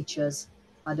teachers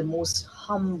are the most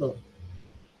humble.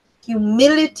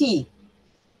 Humility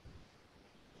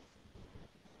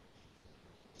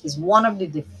is one of the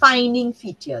defining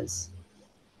features.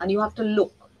 And you have to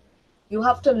look. You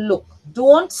have to look.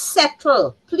 Don't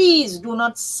settle. Please do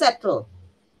not settle.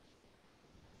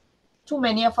 Too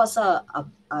many of us are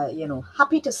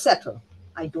happy to settle.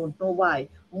 I don't know why.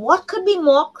 What could be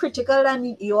more critical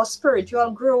than your spiritual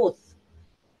growth?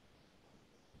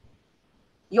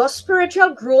 Your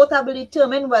spiritual growth will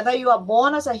determine whether you are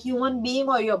born as a human being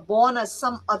or you're born as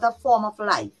some other form of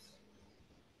life.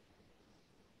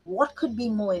 What could be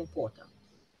more important?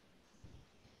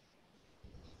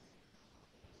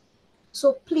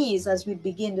 So please, as we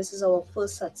begin, this is our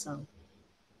first satsang,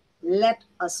 let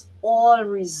us all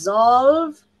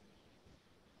resolve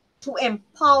to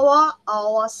empower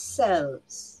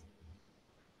ourselves.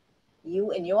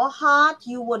 You, in your heart,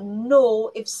 you would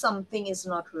know if something is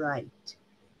not right.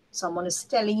 Someone is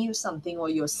telling you something or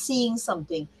you're seeing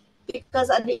something. Because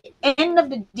at the end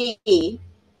of the day,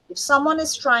 if someone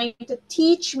is trying to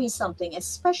teach me something,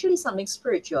 especially something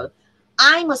spiritual,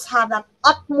 I must have that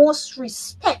utmost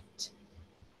respect.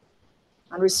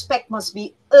 And respect must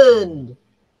be earned.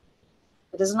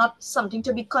 It is not something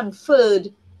to be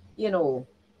conferred,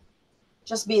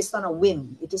 just based on a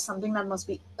whim. It is something that must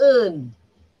be earned.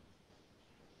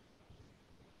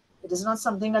 It is not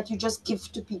something that you just give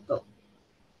to people.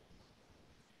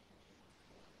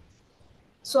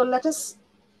 So let us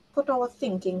put our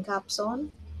thinking caps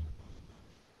on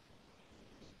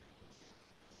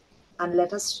and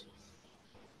let us,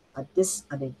 this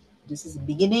is the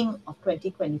beginning of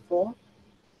 2024,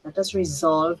 let us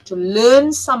resolve to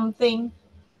learn something.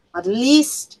 At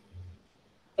least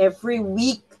every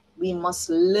week we must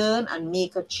learn and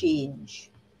make a change,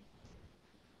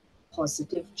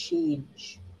 positive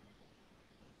change,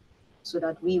 so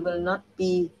that we will not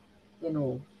be,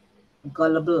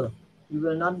 gullible. We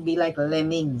will not be like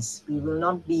lemmings. We will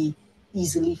not be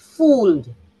easily fooled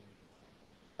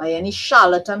by any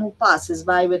charlatan who passes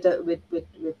by with the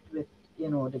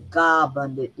garb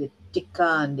and the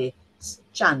tikka and the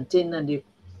chanting, and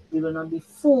we will not be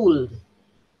fooled.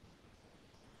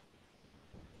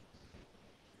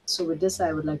 So with this,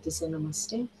 I would like to say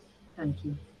namaste. Thank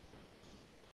you.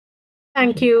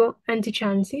 Thank you, Auntie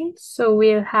Chancy. So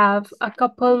we'll have a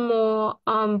couple more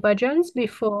bhajans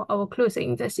before our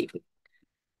closing this evening.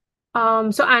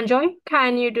 So Anjoy,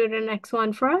 can you do the next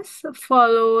one for us?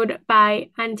 Followed by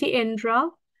Auntie Indra,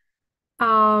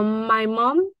 my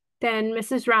mom, then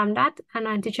Mrs. Ramdat, and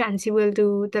Auntie Chancy will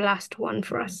do the last one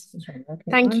for us.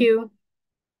 Thank you.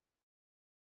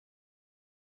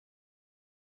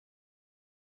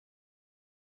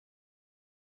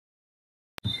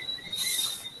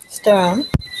 Stern.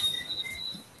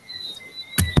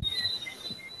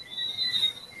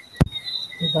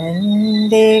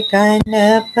 Vande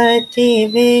Ganapati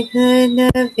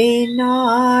Vighna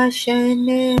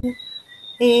Vinashana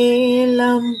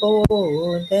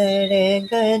Lambodara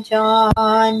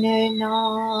Gajanana.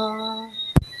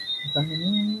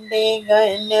 Vande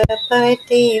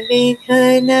Ganapati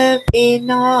Vighna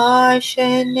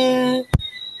Vinashana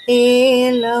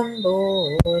हे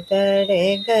लंबोदर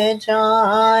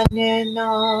गजानना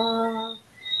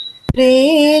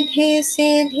रिद्धि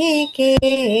सिद्धि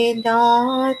के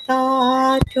दाता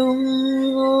तुम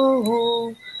हो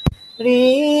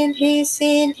रिद्धि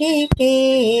सिद्धि के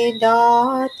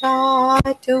दाता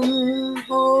तुम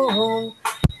हो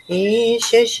ईश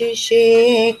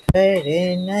शेखर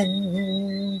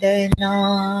नंदना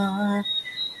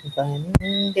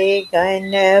वन्दे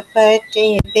गणपति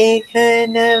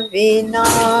विघ्न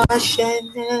विनाशन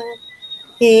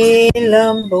हे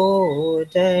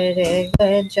लंबोदर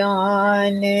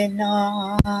गजानना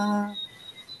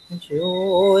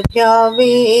जो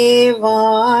ध्यावे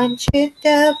वांछित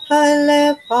फल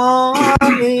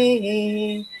पावे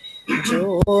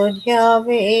जो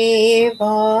ध्यावे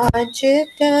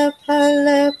वांछित फल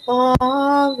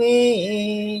पावे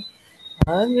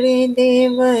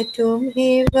अग्निदेव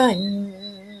तुम्हें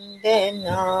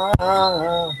वंदना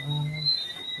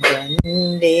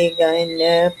वन्दे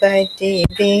गणपति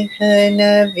विघ्न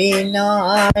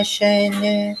विनाशन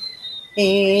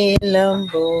हे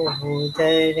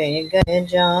लंबोदर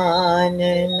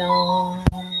गजानना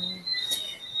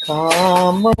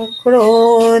काम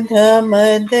क्रोध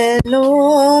मद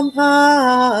लोभादिहरो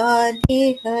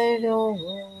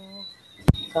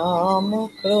काम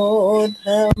क्रोध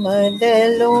मद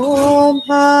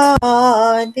लोभादिहरो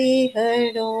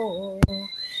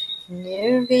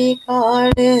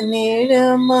निर्विकार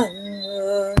निर्मना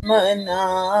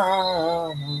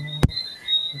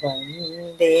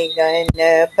वन्दे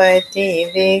गणपति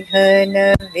विघ्न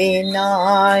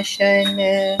विनाशन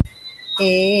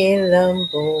हे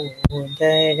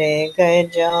लंबोदर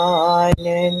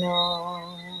गजानना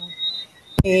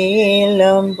हे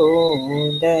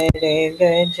लंबोदर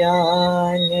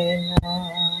गजानना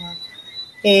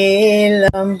हे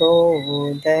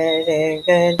Lambodar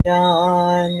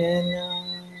Gajanana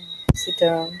Sit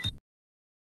down.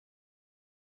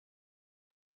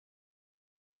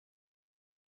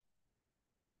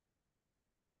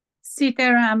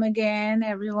 Sitaram again,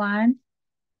 everyone.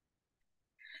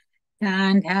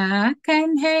 Kandha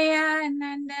Kandhaya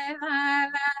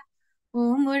Nandalala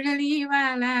O Murali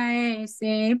Wala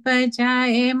Aise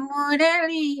Bajaye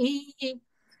Murali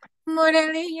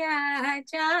Muraliya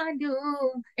Jadu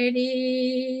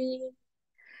Bhari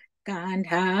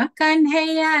Kandha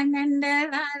Kandhaya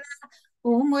Nandalala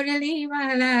O Murali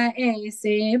Wala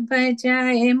Aise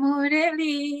Bajaye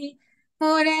Murali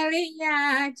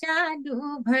Muraliya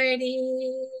Jadu Bhari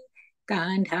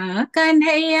Kandha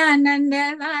Kandhaya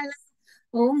Nandalala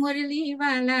ओ मुरली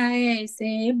वाला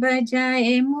ऐसे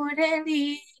बजाए मुरली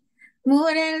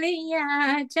मुरलिया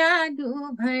जादू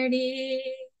भरी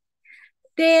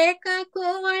देख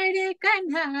कुंवर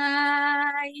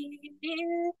कन्हाई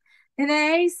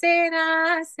रैसे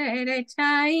रास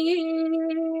रचाई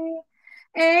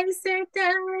ऐसे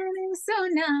तन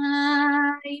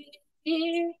सुनाई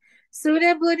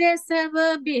सुरबुर सब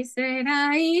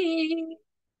बिसराई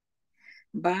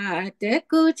बात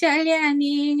कुचलिया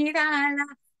निराला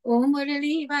ओ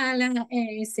मुरली वाला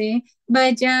ऐसे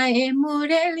बजाए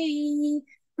मुरली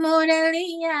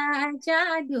मुरलिया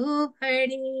जादू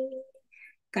भरी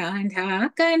कांधा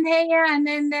कन्हैया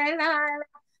नंद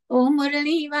लाला ओ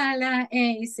मुरली वाला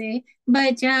ऐसे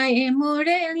बजाए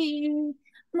मुरली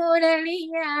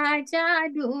मुरलिया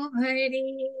जादू भरी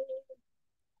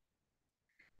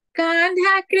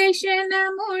कांधा कृष्ण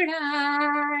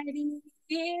मुरारी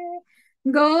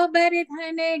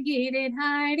गोवर्धन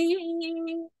गिरधारी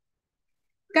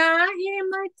काहे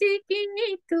मच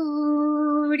की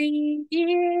तूड़ी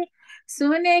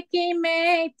सुन की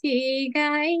मैं थी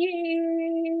गाई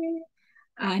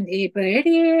आंधे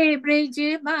पड़े ब्रिज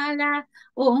वाला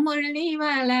ओ मुरली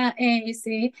वाला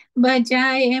ऐसे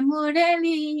बजाए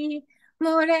मुरली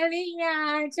मुरलिया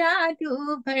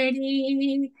जादू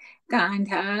भरी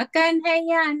कांधा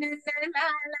कन्हैया नंद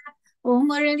लाला ओ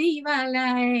मुरली वाला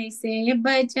ऐसे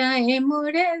बजाए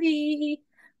मुरली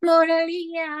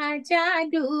मुरलिया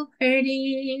जादू भरी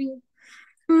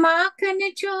माखन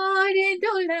चोर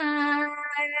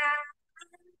दुलारा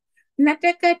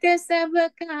नटखट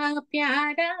सबका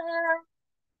प्यारा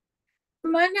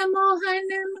मनमोहन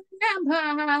मन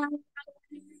भावन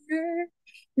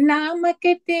नाम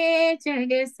के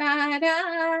जग सारा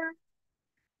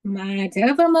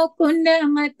माधव मुकुंद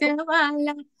मत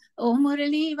वाला ओ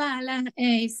मुरली वाला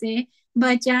ऐसे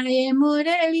बजाए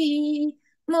मुरली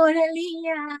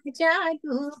मुरलिया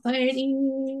जादू भरी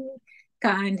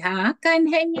कान्हा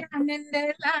कन्हैया नंद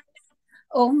लाला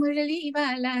ओ मुरली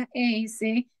वाला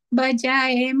ऐसे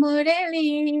बजाए मुरली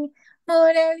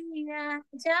मुरलिया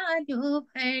जादू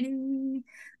भरी,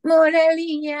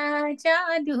 मुरलिया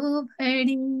जादू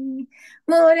भरी,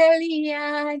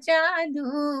 मुरलिया जादू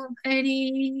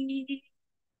भरी.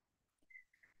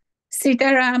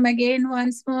 Sitaram again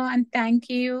once more and thank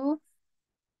you.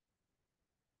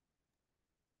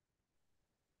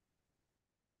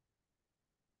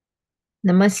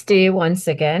 Namaste once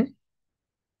again.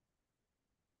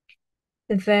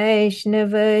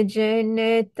 वैष्णव जन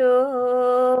तो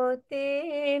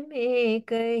ते में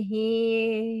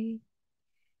कहिए,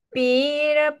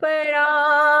 पीर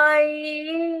पराई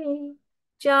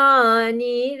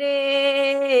जानी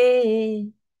रे.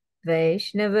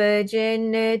 वैष्णव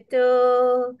जन तो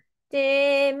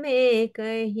ते में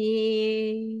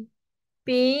कहिए,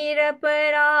 पीर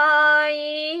पराई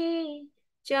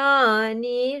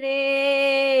जानी रे.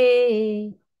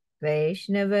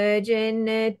 वैष्णव जन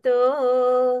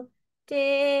तो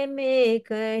ते में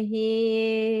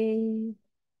कहिए,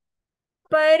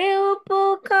 पर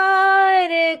उपकार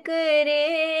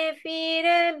करे फिर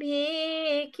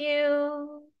भी क्यों,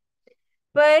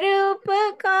 पर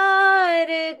उपकार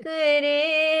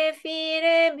करे फिर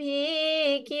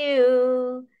भी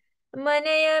क्यों, मन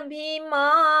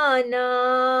अभिमाना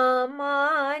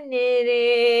मान रे.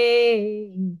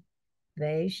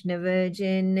 वैष्णव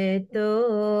जन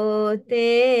तो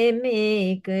ते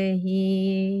में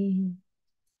कही,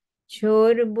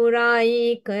 छोर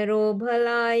बुराई करो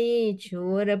भलाई,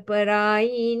 छोर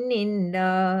पराई निंदा.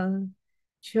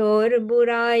 छोर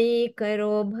बुराई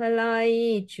करो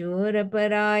भलाई, छोर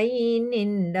पराई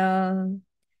निंदा.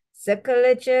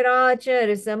 सकल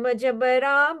चराचर समझ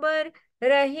बराबर,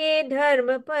 रहे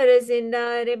धर्म पर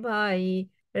जिंदा रे भाई,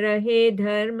 रहे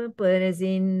धर्म पर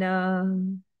जिंदा.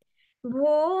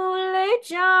 भूल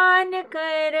जान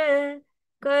कर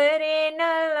करे न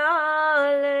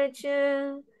लालच,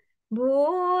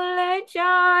 भूल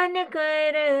जान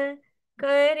कर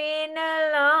करे न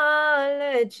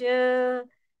लालच.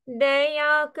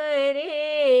 दया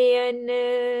करे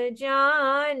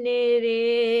अनजान रे.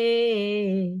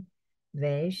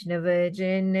 वैष्णव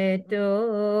जन तो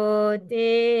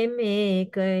ते में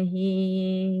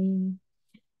कही,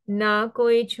 ना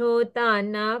कोई छोटा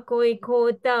ना कोई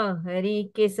खोता, हरि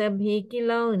के सभी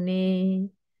खिलौने.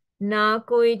 ना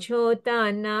कोई छोटा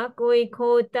ना कोई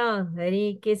खोता,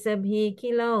 हरि के सभी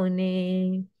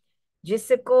खिलौने.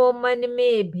 जिसको मन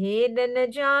में भेद न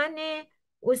जाने,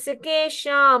 उसके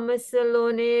शाम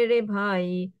सलोने रे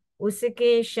भाई,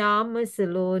 उसके शाम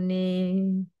सलोने.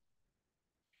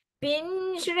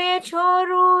 पिंजरे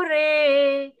छोरू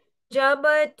रे जब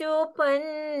तू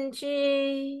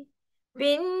पंछी,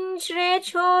 पिंजरे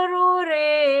छोरू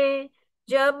रे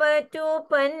जब तू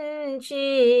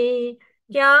पंछी.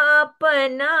 क्या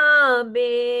अपना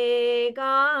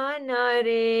बेगाना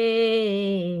रे.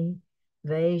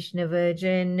 वैष्णव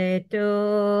जन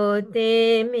तो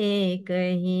ते में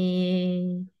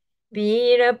कही,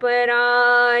 पीर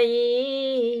पराई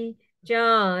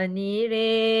जानी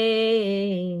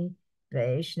रे.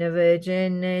 वैष्णव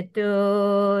जन तो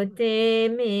ते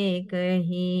में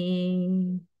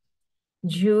कही,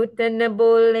 झूठ न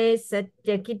बोले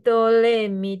सत्य की तोले,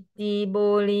 मिट्टी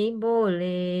बोली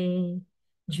बोले.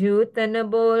 झूठ न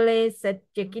बोले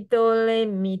सत्य की तोले,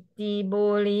 मिट्टी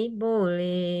बोली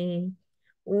बोले.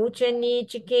 ऊंच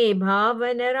नीच के भाव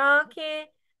न राखे,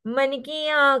 मन की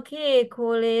आंखें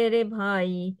खोले रे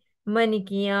भाई, मन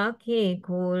की आंखें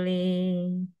खोले.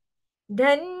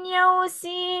 धन्य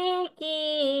उसी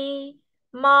की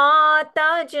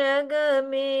माता जग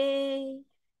में,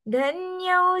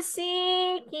 धन्य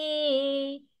उसी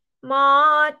की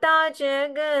माता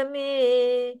जग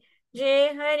में, जे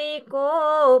हरि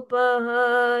को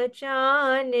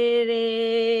पहचान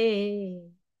रे.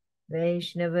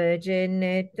 वैष्णव जन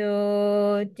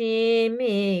तो ते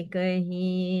में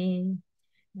कही,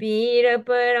 पीर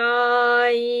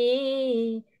पराई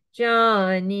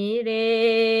जानी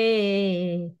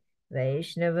रे.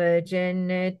 वैष्णव जन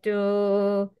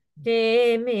तो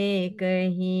ते में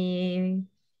कही,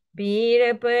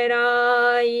 पीर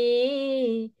पराई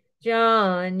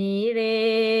जानी रे.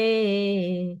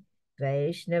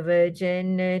 वैष्णव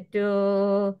जन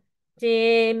तो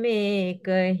ते में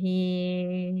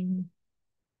कही.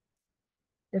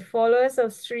 The followers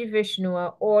of Sri Vishnu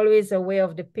are always aware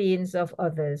of the pains of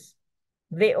others.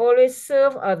 They always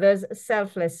serve others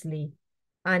selflessly,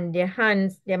 and their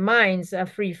minds are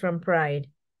free from pride.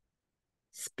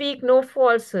 Speak no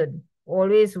falsehood,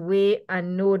 always weigh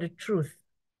and know the truth.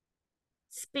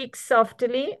 Speak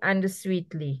softly and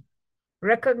sweetly.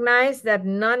 Recognize that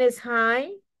none is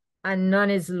high and none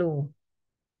is low,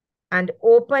 and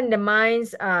open the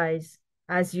mind's eyes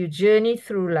as you journey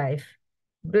through life.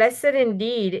 Blessed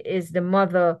indeed is the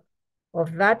mother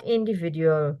of that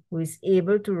individual who is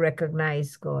able to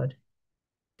recognize God.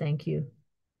 Thank you.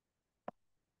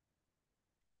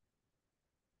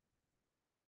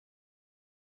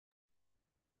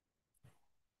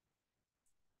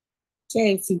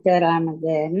 Jai Sitaram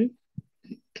again.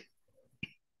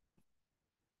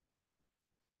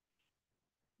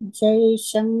 Jai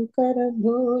Shankar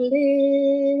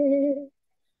Bhole,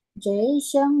 Jai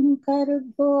Shankar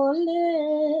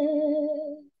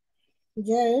Bhole,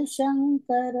 Jai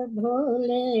Shankar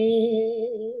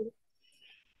Bhole.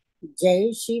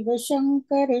 जय शिव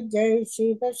शंकर जय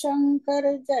शिव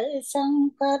शंकर जय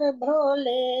शंकर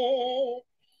भोले,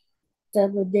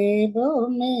 सब देवों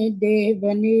में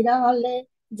देव निराले,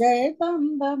 जय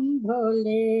बम बम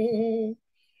भोले।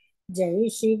 जय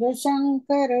शिव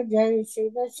शंकर जय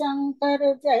शिव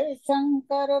शंकर जय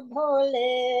शंकर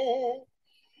भोले,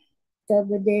 सब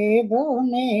देवों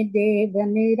में देव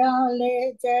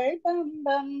निराले, जय बम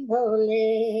बम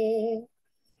भोले।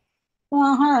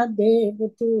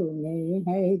 महादेव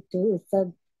तूने है तू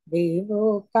सब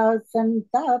देवों का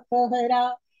संताप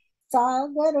हरा,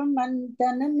 सागर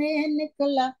मंथन में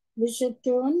निकला विष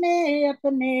तूने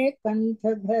अपने कंठ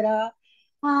भरा।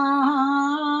 आ,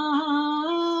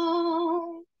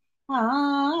 आ,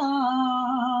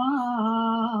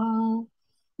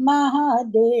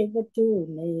 महादेव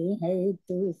तूने है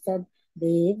तू सब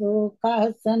देवों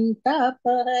का संताप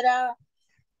हरा,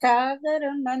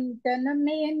 सागर मंथन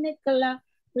में निकला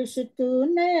विष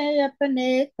तूने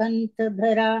अपने कंठ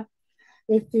भरा।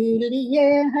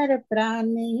 इसीलिए हर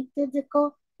प्राणी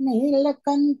तुझको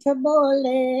नीलकंठ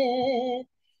बोले,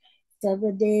 सब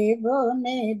देवों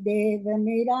में देव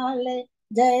निराले,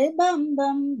 जय बम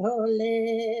बम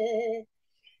भोले।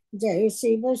 जय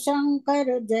शिव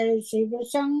शंकर जय शिव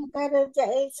शंकर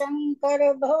जय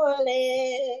शंकर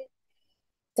भोले,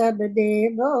 सब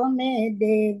देवों में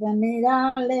देव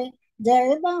निराले,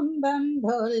 जय बम बम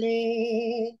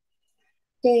भोले।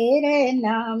 तेरे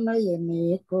नाम ये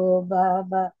मेरे को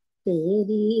बाबा,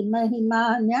 तेरी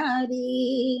महिमा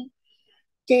न्यारी,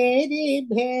 तेरी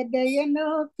भेद ये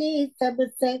अनोखी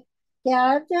सबसे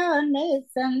क्या जाने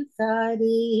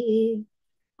संसारी।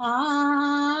 आ,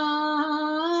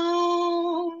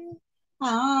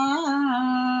 आ,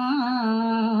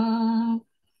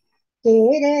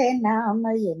 तेरे नाम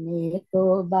ये मेरे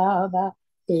को बाबा,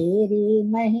 तेरी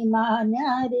महिमा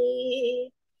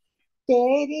न्यारी,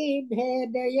 तेरी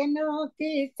भेद ये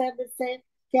अनोखी सबसे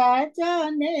क्या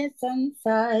जाने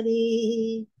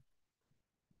संसारी।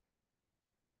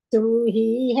 तू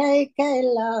ही है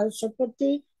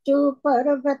कैलाशपति तू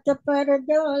पर्वत पर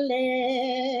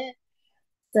डोले,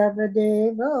 सब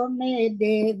देवों में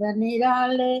देव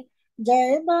निराले,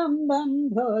 जय बम बम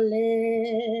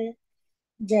भोले।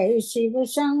 जय शिव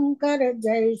शंकर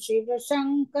जय शिव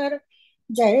शंकर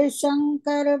जय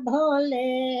शंकर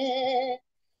भोले,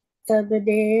 सब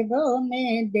देवों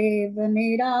में देव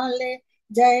निराले,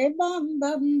 जय बम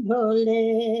बम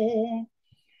भोले।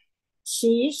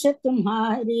 शीश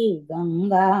तुम्हारी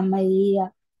गंगा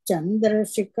मैया चंद्र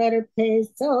शिखर पे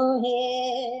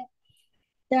सोहे,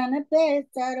 तन पे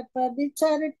सर्प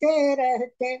बिचरते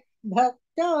रहते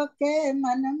भक्तों के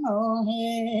मन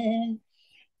मोहे।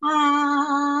 आ,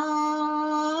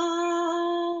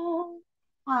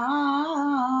 आ,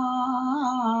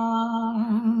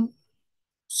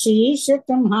 शीश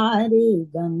तुम्हारी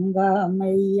गंगा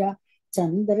मैया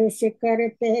चंद्र शिखर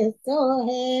पे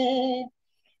सोहे,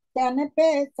 तन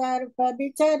पे सर्प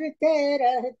बिचरते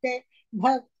रहते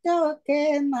भक्तों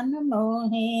के मन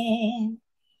मोहे।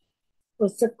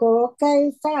 उसको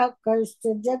कैसा कष्ट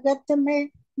जगत में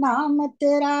नाम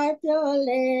तेरा जो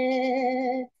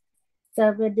ले,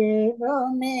 सब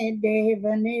देवों में देव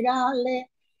निराले,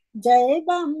 जय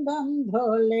बम बम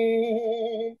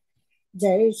भोले।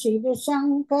 जय शिव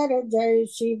शंकर जय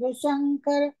शिव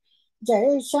शंकर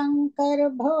जय शंकर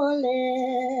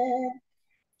भोले,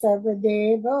 सब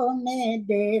देवों में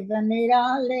देव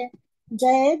निराले,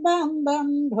 जय बम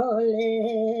बम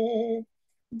भोले।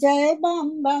 जय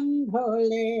बम बम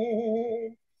भोले,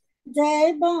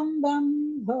 जय बम बम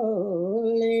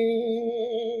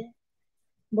भोले।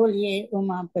 बोलिए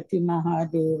उमापति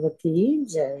महादेव की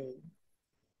जय।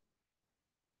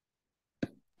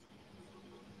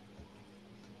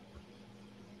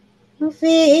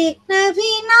 विघ्न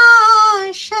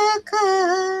विनाशक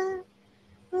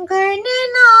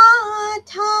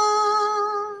गणनाथा,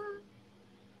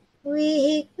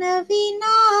 विघ्न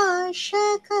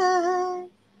विनाशक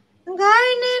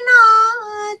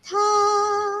गणनाथा,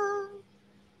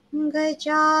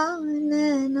 गजाननाय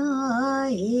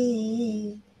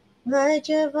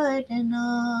गजवदना,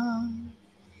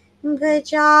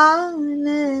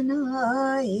 गजाननाय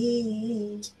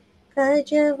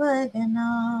गजवदना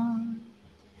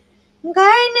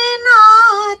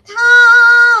गणनाथा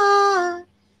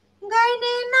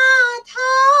गणनाथा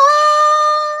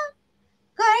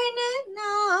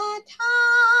गणनाथा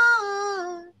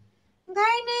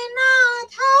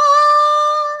गणनाथा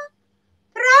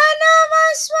प्रणव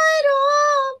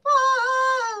स्वरूपा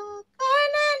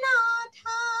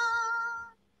गणनाथा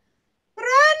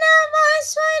प्रणव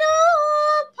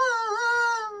स्वरूपा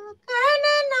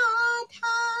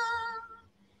गणनाथा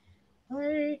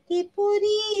हर्तिपुरीश्वर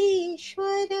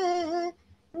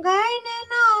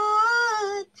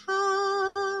गणनाथा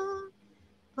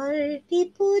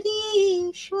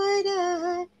हर्तिपुरीश्वर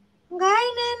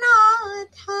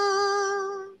गणनाथा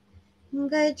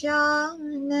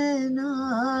गजाननाय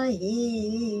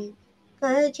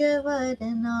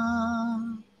गजवदना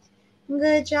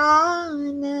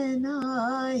गजाननाय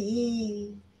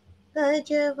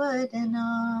गजवदना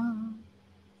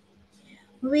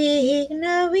विघ्न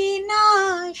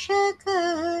विनाशक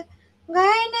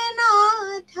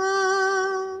गणनाथा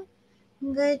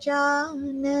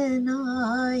गजाननाय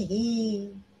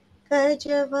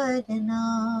गजवदना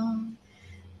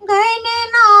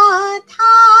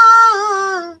गणनाथा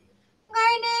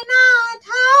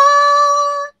गणनाथा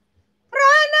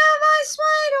प्रणव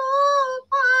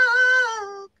स्वरूपा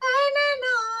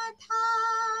गणनाथा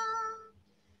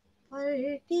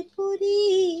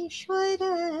हर्तिपुरीश्वर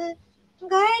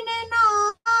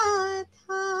गणनाथा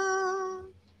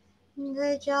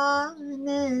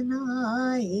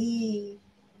गजाननाय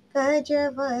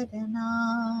गजवदना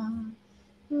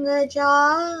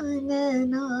गजाननाय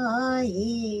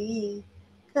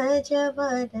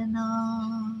गजवदना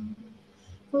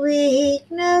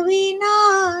विघ्न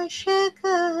विनाशक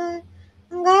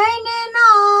Gananatha.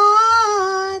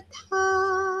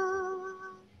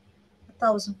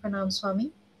 1000 pranam,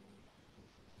 Swami.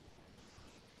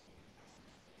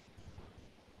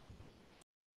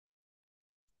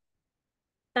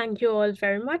 Thank you all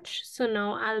very much. So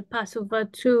now I'll pass over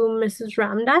to Mrs.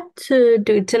 Ramdat to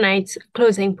do tonight's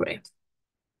closing prayer.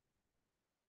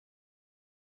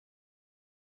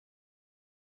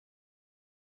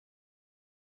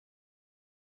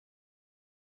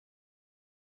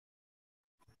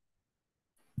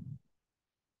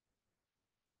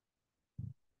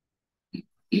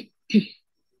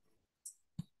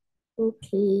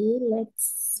 Okay,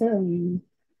 let's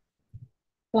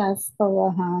clasp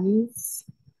our hands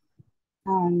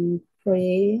and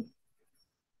pray.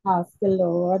 Ask the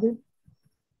Lord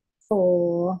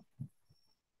for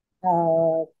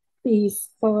a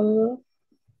peaceful,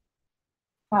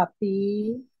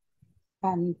 happy,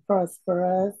 and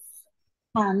prosperous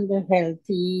and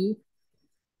healthy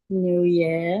New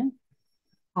Year.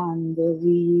 And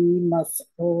we must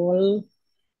all,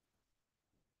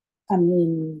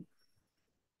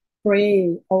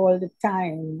 pray all the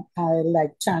time.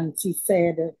 Like Chancy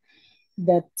said,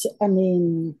 that,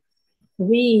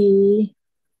 we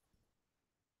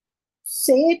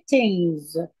say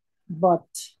things, but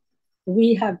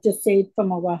we have to say it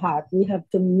from our heart. We have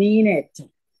to mean it.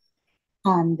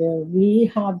 And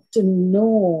we have to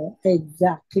know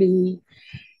exactly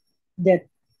that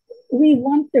we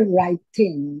want the right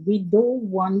thing. We don't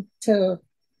want to,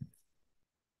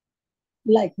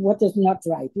 like, what is not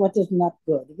right, what is not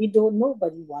good.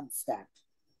 Nobody wants that.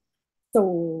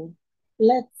 So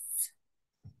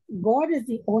God is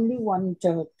the only one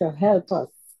to help us.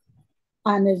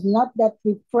 And it's not that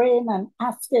we praying and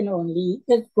asking only,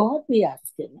 it's God we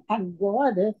asking. And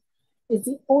God is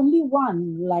the only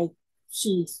one, like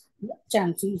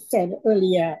Chancy said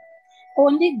earlier,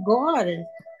 only God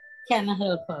can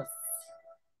help us.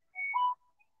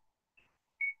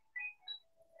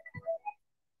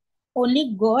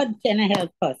 Only God can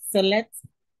help us. So let's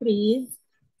please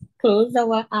close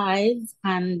our eyes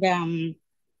and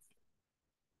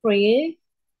pray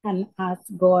and ask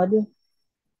God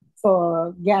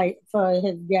for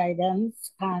his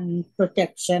guidance and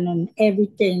protection and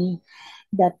everything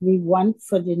that we want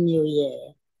for the new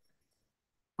year.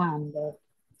 And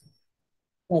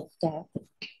let's start.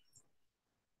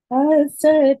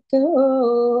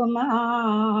 Asato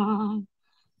ma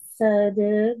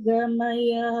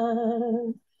sadgamaya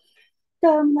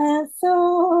tamaso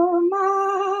ma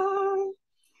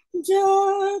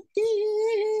ज्योतिर्गमय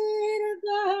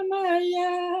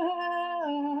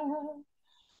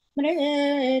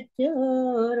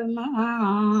मृत्युर्मा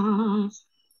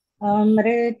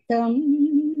अमृतं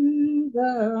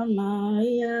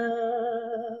गमय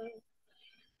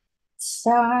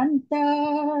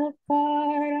शान्तकारं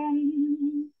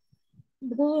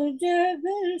भुजगशयनं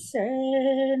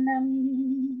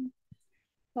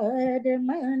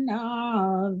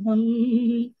परमनाभं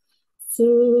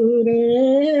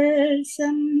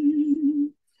सुरेशं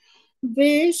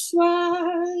विश्वाधारं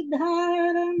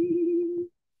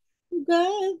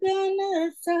गगनसदृशं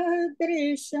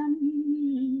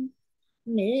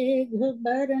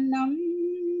मेघवर्णं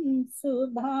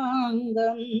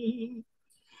शुभाङ्गं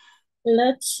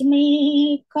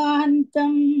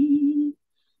लक्ष्मीकान्तं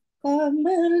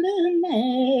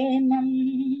कमलनयनं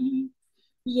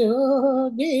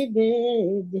योगिवेद्यं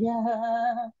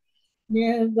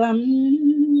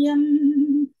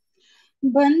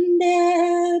वन्दे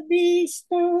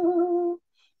विष्णु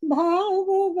भावभयहरणं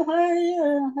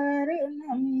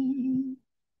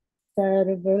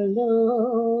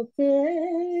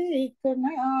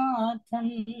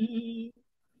सर्वलोकैकनाथम्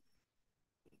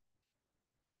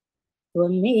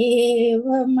त्वमेव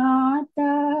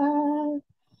माता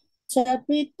च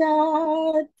पिता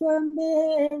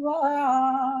त्वमेव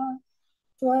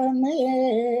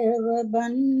त्वमेव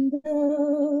बन्धु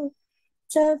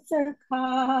च सखा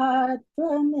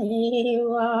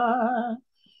त्वमेव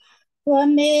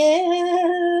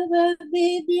त्वमेव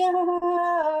विद्या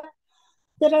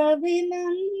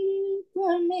द्रविणं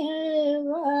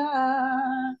त्वमेव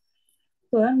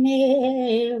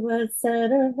त्वमेव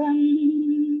सर्वं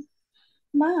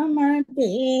मम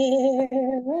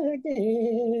देव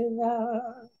देवा।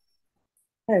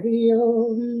 हरि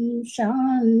ओम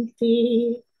शांति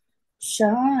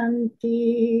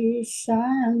शांति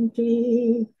शांति।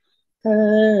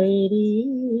 हरि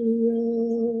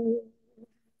ओम।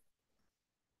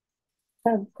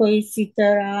 सबको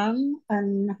Sitaram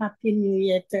and happy new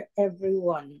year to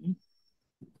everyone.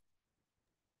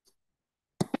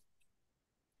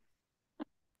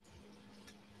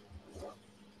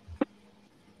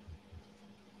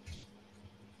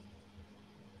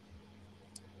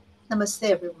 Namaste,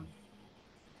 everyone.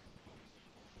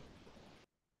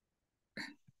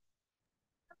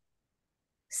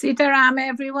 Sitaram,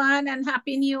 everyone, and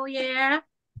Happy New Year.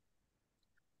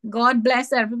 God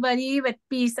bless everybody with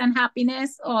peace and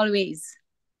happiness always.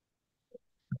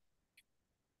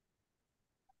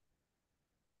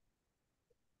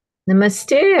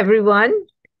 Namaste, everyone.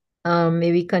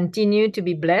 May we continue to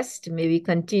be blessed. May we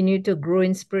continue to grow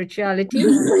in spirituality.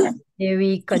 May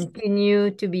we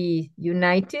continue to be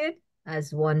united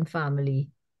as one family.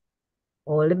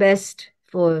 All the best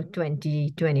for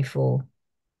 2024.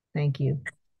 Thank you.